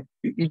Senior.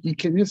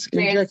 Can you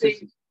Ted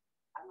Senior.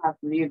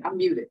 I'm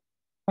muted.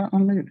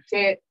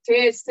 Ted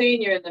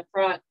Senior in the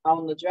front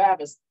on the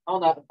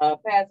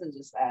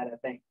passenger side, I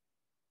think.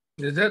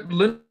 Is that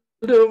Linda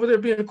over there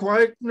being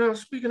quiet now,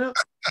 speaking up?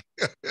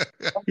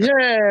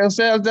 Yes,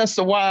 that's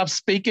the wife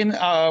speaking.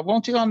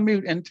 Won't you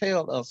unmute and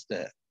tell us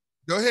that?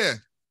 Go ahead.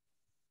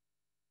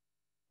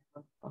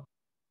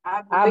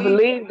 I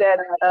believe that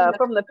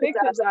from the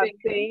pictures I've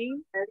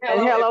seen, and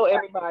hello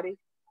everybody.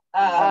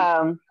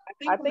 I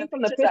think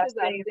from the pictures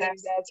I've seen that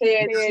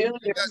Ted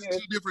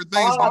Jr.'s different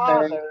things.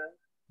 father.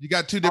 You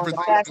got two different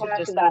on things. the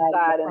passenger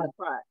side and the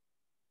front.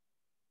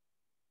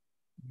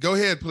 Go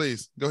ahead,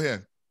 please. Go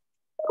ahead.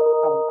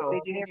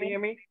 Did you hear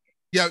me?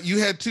 Yeah, you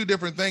had two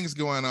different things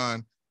going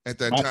on at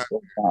that time.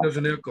 There's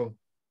an echo.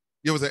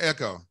 It was an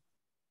echo.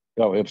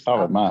 Oh, it's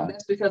all mine.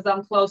 That's because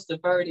I'm close to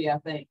Birdie, I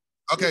think.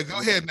 Okay, go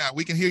ahead now.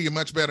 We can hear you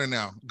much better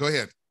now. Go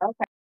ahead.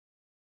 Okay.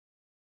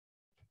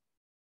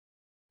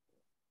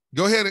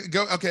 Go ahead.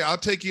 Go. Okay, I'll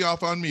take you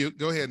off on mute.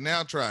 Go ahead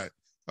now. Try it.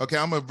 Okay,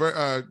 I'm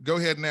gonna go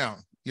ahead now.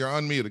 You're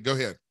unmuted. Go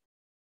ahead.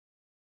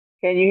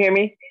 Can you hear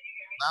me?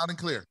 Loud and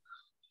clear.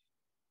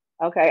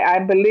 Okay, I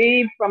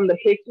believe from the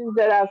pictures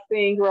that I've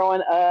seen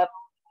growing up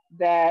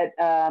that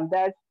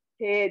that's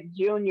Ted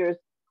Jr.'s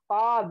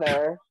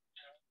father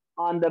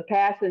on the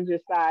passenger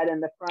side in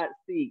the front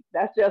seat.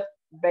 That's just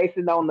based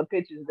on the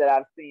pictures that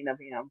I've seen of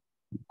him.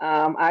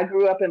 I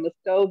grew up in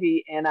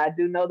Muskogee, and I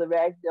do know the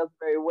Ragsdales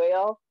very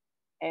well.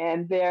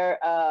 And their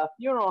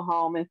funeral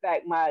home, in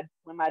fact,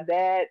 when my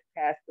dad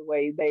passed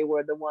away, they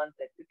were the ones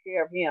that took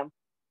care of him.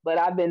 But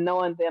I've been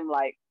knowing them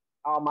like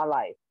all my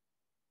life.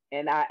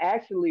 And I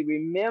actually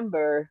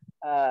remember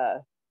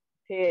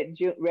Ted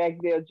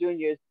Ragsdale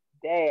Jr.'s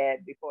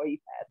dad before he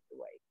passed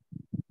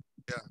away.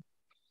 Yeah.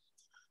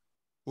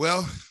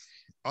 Well,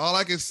 all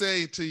I can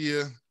say to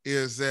you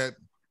is that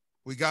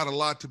we got a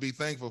lot to be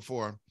thankful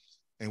for.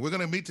 And we're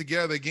going to meet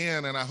together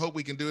again, and I hope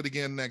we can do it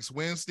again next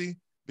Wednesday,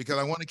 because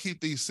I want to keep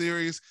these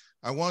series.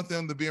 I want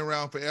them to be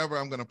around forever.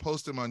 I'm going to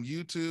post them on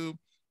YouTube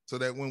so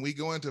that when we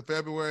go into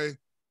February,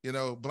 you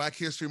know, Black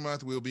History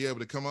Month, we'll be able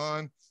to come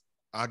on.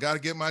 I got to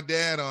get my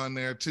dad on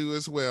there too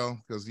as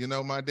well, because, you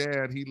know, my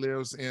dad, he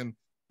lives in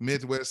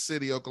Midwest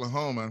City,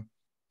 Oklahoma,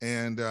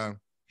 and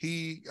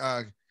he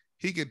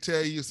could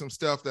tell you some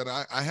stuff that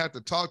I had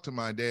to talk to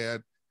my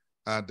dad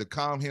to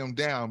calm him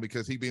down,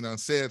 because he been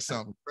said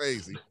something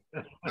crazy.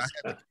 I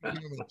had to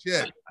keep him in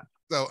check.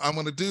 So I'm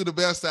going to do the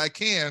best I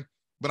can,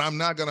 but I'm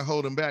not going to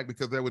hold him back,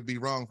 because that would be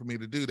wrong for me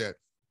to do that.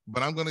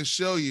 But I'm going to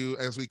show you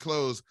as we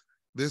close.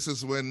 This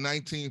is when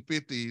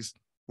 1950s,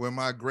 where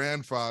my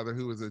grandfather,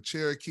 who was a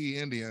Cherokee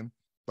Indian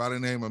by the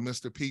name of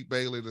Mr. Pete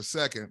Bailey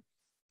II,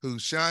 who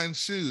shined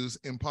shoes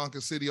in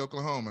Ponca City,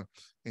 Oklahoma.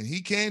 And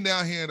he came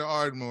down here to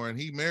Ardmore, and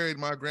he married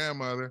my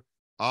grandmother,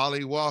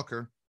 Ollie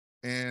Walker.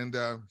 And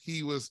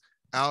he was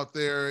out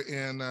there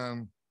in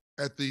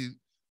at the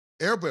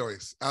air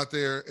base out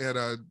there at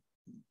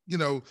you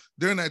know,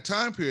 during that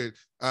time period,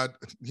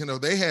 you know,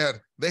 they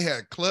had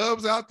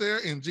clubs out there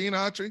in Gene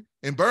Autry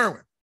in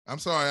Berwyn. I'm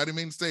sorry, I didn't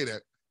mean to say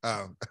that,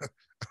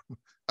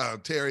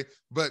 Terry,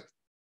 but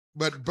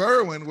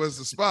Berwyn was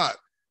the spot.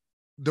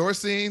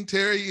 Dorcine,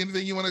 Terry,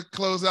 anything you want to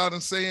close out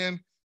and saying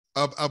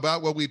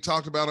about what we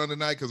talked about on the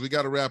night? Because we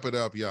got to wrap it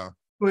up, y'all.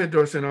 Go ahead,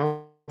 Dorcine,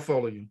 I'll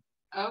follow you.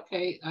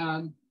 Okay,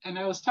 and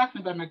I was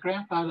talking about my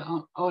grandfather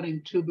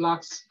owning 2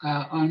 blocks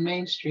on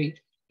Main Street.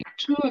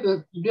 2 of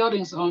the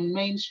buildings on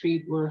Main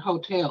Street were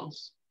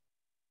hotels,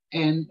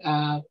 and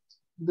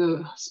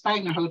the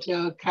Spigner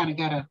Hotel kind of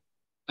got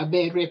a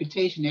bad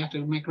reputation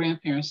after my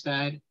grandparents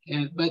died.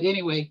 But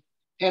anyway,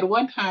 at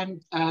one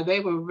time, they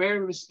were very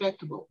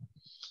respectable.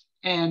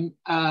 And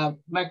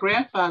my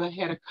grandfather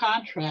had a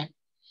contract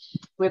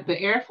with the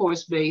Air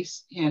Force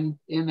Base in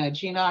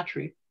Gene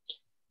Autry,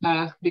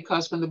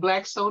 because when the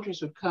Black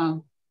soldiers would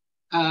come,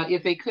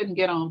 if they couldn't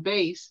get on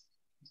base,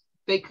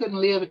 they couldn't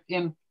live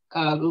in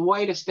the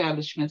white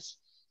establishments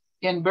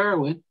in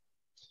Berwyn.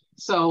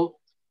 So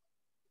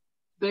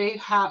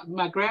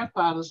my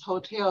grandfather's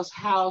hotels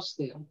housed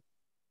them.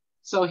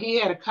 So he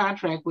had a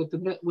contract with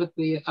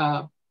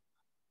the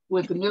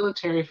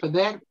military for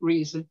that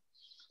reason,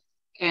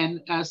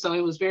 and so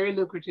it was very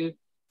lucrative.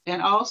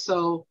 And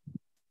also,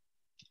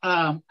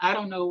 I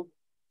don't know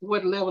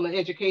what level of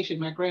education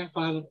my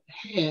grandfather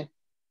had,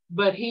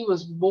 but he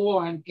was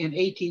born in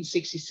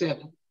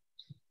 1867,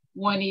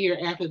 1 year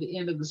after the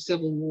end of the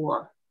Civil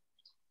War,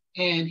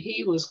 and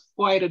he was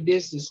quite a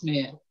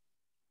businessman.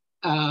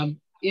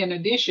 In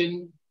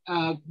addition,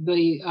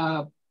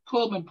 the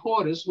Pullman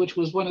porters, which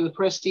was one of the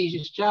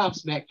prestigious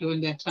jobs back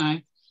during that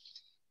time,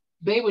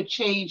 they would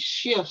change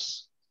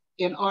shifts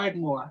in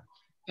Ardmore.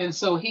 And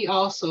so he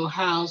also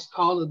housed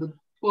all of the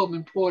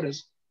Pullman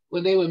porters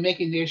when they were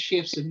making their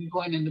shifts and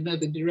going in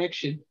another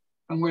direction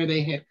from where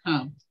they had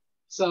come.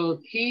 So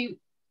he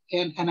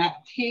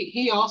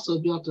also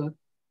built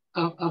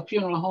a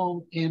funeral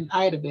home in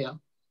Idabel.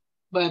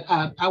 But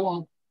I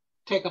won't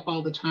take up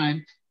all the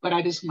time, but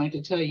I just wanted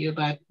to tell you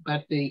about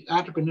the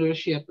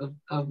entrepreneurship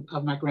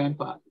of my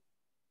grandfather.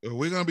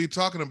 We're going to be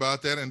talking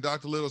about that. And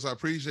Dr. Littles, I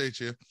appreciate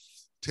you.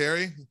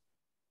 Terry?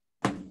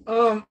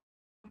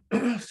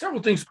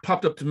 several things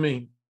popped up to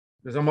me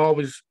because I'm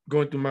always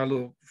going through my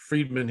little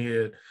Friedman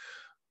head.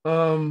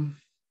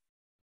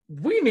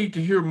 We need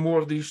to hear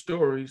more of these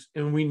stories,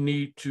 and we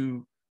need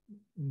to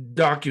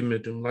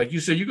document them. Like you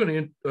said, you're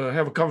going to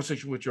have a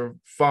conversation with your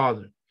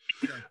father.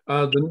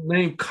 The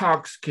name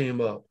Cox came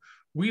up.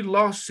 We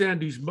lost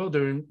Sandy's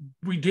mother, and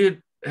we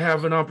did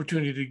have an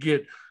opportunity to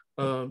get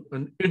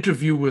an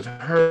interview with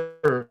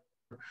her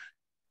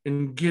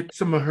and get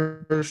some of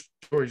her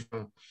stories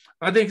done.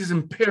 I think it's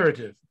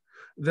imperative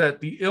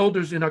that the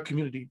elders in our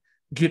community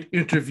get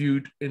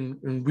interviewed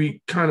and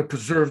we kind of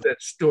preserve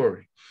that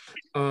story.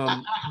 We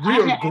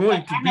are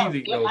going to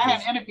be the elders. I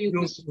have interviewed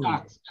Mr.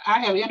 Cox.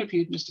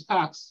 Mr.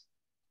 Cox.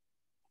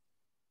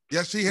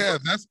 Yes, she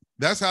has.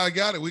 That's how I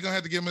got it. We're gonna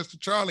have to get Mr.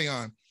 Charlie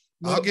on.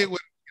 I'll get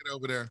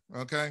over there.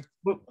 Okay.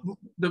 But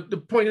the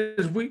point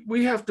is,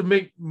 we have to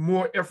make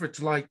more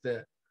efforts like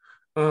that.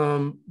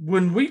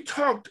 When we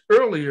talked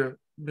earlier,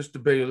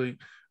 Mr. Bailey,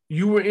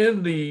 you were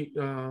in the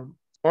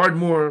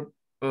Ardmore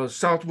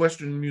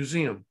Southwestern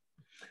Museum.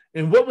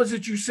 And what was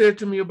it you said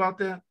to me about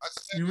that?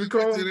 You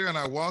recall? I there and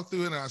I walked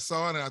through it and I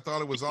saw it and I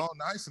thought it was all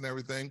nice and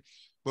everything.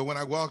 But when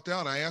I walked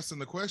out, I asked them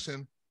the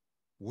question,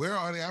 where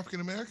are the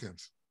African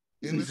Americans?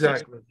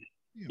 Exactly.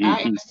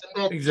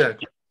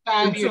 Exactly.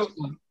 So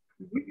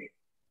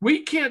we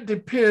can't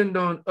depend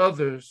on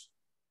others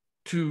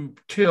to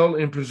tell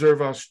and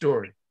preserve our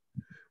story.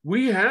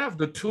 We have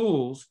the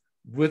tools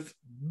with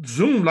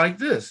Zoom like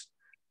this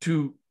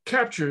to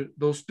capture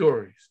those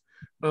stories,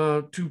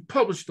 to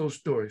publish those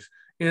stories.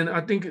 And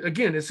I think,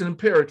 again, it's an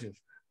imperative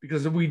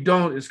because if we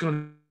don't, it's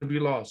going to be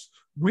lost.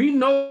 We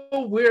know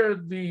where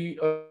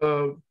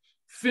the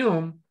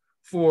film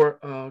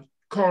for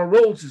Carl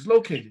Rhodes is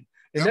located,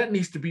 and that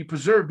needs to be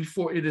preserved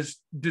before it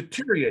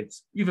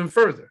deteriorates even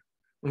further,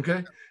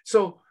 okay?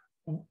 So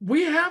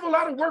we have a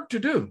lot of work to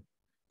do.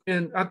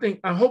 And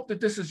I hope that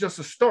this is just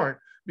a start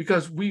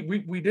because we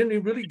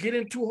didn't really get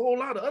into a whole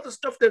lot of other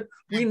stuff that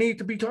we need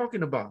to be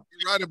talking about.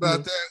 You're right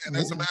about that. And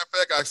as a matter of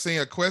fact, I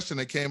seen a question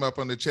that came up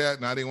on the chat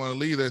and I didn't want to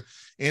leave it.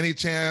 Any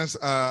chance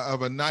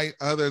of a night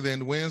other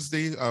than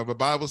Wednesday of a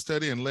Bible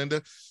study in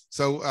Linda?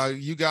 So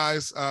you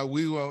guys,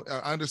 we will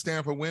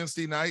understand for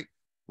Wednesday night,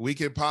 we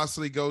could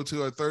possibly go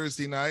to a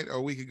Thursday night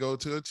or we could go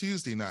to a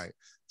Tuesday night.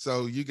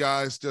 So you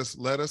guys just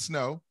let us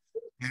know.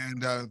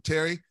 And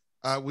Terry,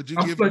 would you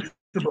give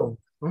flexible.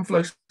 I'm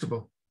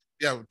flexible.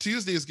 Yeah,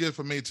 Tuesday is good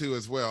for me too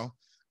as well.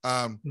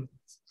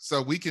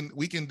 So we can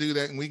do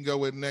that and we can go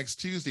with next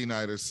Tuesday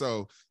night or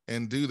so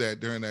and do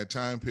that during that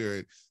time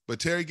period. But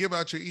Terry, give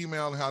out your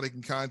email and how they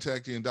can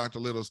contact you, and Dr.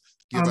 Littles,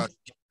 give out.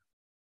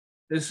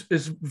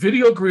 It's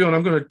Video Grill, and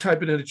I'm going to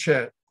type it in the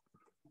chat.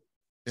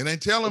 And then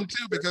tell them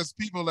too, because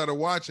people that are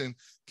watching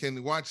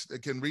can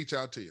reach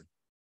out to you.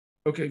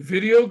 Okay,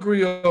 Video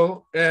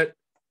Grill at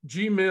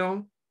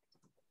gmail.com.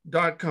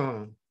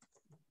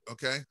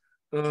 Okay.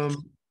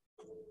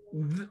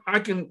 I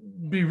can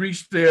be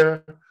reached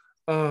there.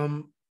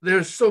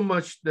 There's so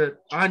much that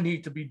I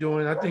need to be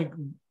doing. I think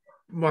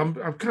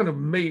I've kind of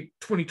made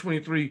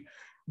 2023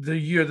 the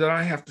year that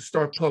I have to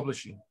start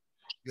publishing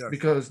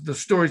because the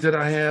stories that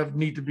I have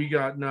need to be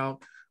gotten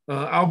out.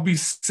 I'll be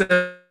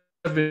 70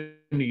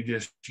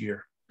 this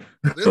year.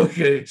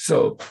 Okay,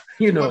 so,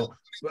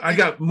 I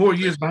got more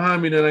years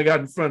behind me than I got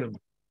in front of me.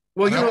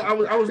 Well,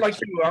 I was like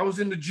you. I was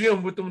in the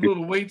gym with them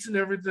little weights and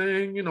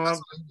everything.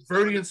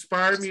 Verdi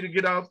inspired me to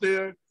get out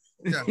there.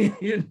 Yeah.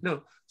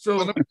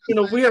 So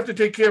we have to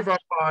take care of our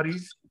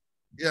bodies.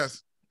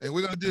 Yes, and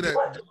we're gonna do that.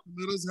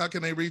 Littles, how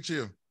can they reach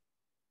you?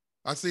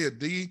 I see it.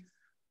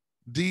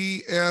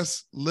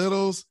 DS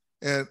Littles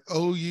at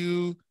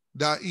OU.edu.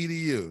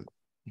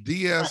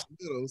 DS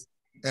Littles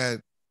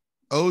at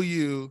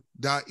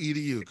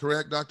OU.edu.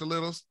 Correct, Dr.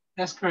 Littles?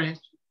 That's correct.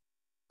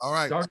 All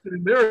right. Dr.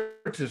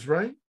 Emeritus,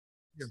 right?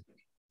 Yeah.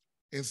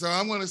 And so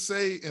I'm going to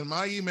say, and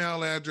my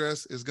email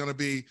address is going to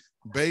be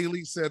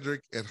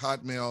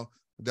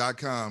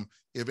BaileyCedric@hotmail.com.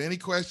 If any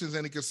questions,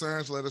 any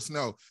concerns, let us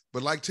know.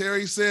 But like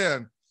Terry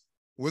said,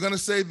 we're going to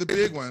say the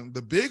big one.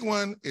 The big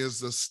one is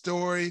the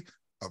story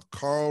of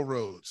Carl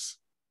Rhodes.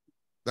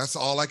 That's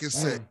all I can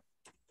say.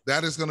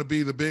 That is going to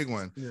be the big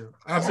one. Yeah,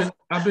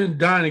 I've been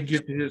dying to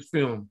get to his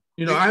film.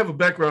 I have a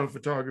background in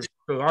photography,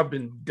 so I've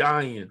been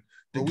dying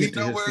to get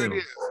to his film. It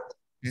is.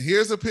 And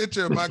here's a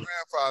picture of my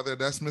grandfather.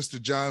 That's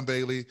Mr. John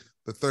Bailey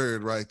III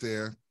right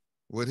there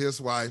with his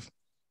wife.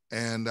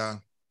 And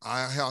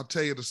I'll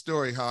tell you the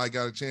story how I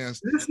got a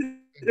chance. Is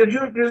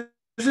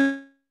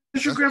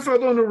your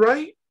grandfather on the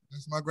right?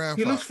 That's my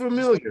grandfather. He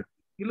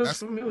looks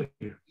familiar.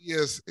 He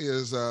is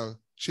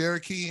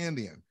Cherokee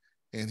Indian,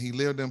 and he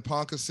lived in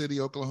Ponca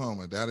City,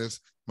 Oklahoma. That is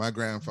my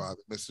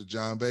grandfather, Mr.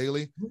 John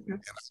Bailey. Okay. And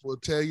I will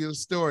tell you the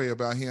story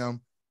about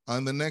him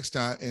on the next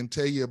time and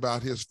tell you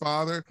about his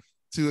father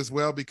too as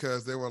well,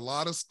 because there were a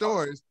lot of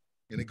stories,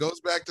 and it goes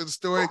back to the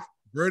story,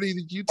 Bertie,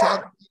 that you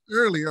talked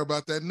earlier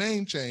about that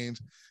name change.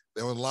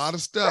 There was a lot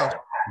of stuff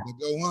that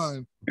go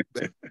on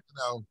that,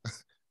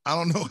 I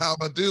don't know how I'm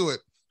gonna do it,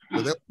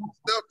 but there was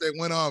stuff that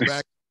went on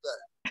back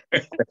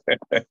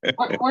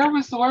Where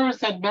was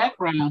that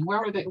background?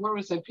 Where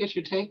was that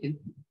picture taken?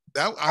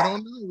 That I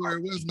don't know where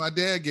it was. My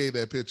dad gave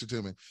that picture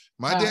to me.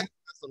 My dad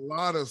has a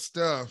lot of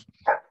stuff,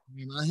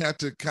 and I had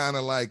to kind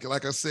of like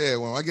I said,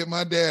 when I get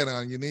my dad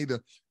on, you need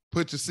to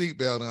put your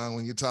seatbelt on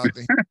when you talk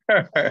to him.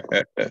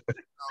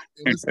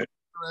 It's an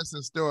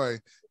interesting story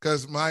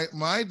because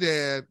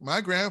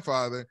my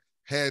grandfather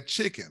had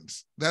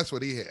chickens. That's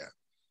what he had.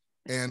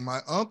 And my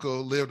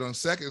uncle lived on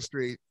 2nd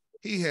Street.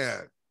 He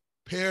had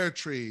pear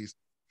trees.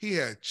 He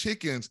had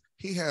chickens.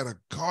 He had a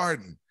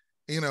garden,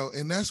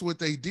 and that's what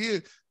they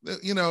did.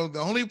 The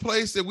only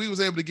place that we was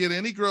able to get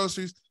any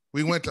groceries,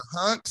 we went to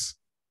Hunt's,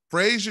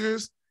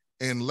 Frazier's,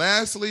 and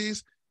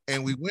Leslie's,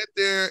 and we went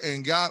there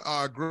and got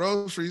our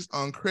groceries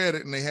on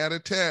credit, and they had a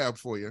tab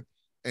for you,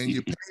 and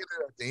you paid it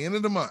at the end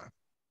of the month.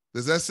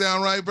 Does that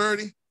sound right,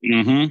 Bertie?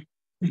 Mm-hmm.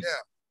 Yeah.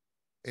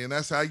 And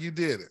that's how you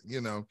did it,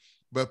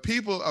 But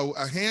people,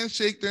 a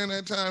handshake during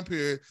that time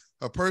period,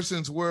 a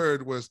person's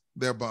word was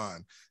their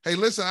bond. Hey,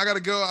 listen, I got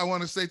to go. I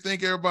want to say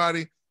thank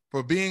everybody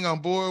for being on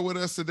board with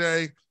us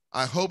today.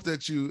 I hope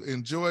that you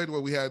enjoyed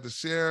what we had to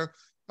share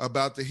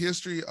about the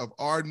history of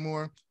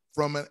Ardmore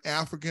from an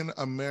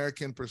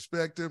African-American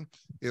perspective.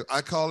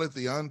 I call it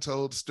the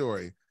untold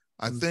story.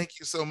 I thank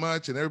you so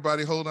much. And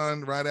everybody hold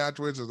on right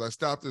afterwards as I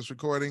stop this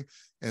recording,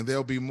 and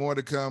there'll be more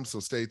to come. So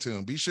stay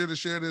tuned. Be sure to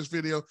share this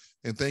video,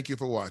 and thank you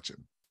for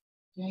watching.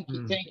 Thank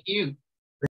you. Thank you.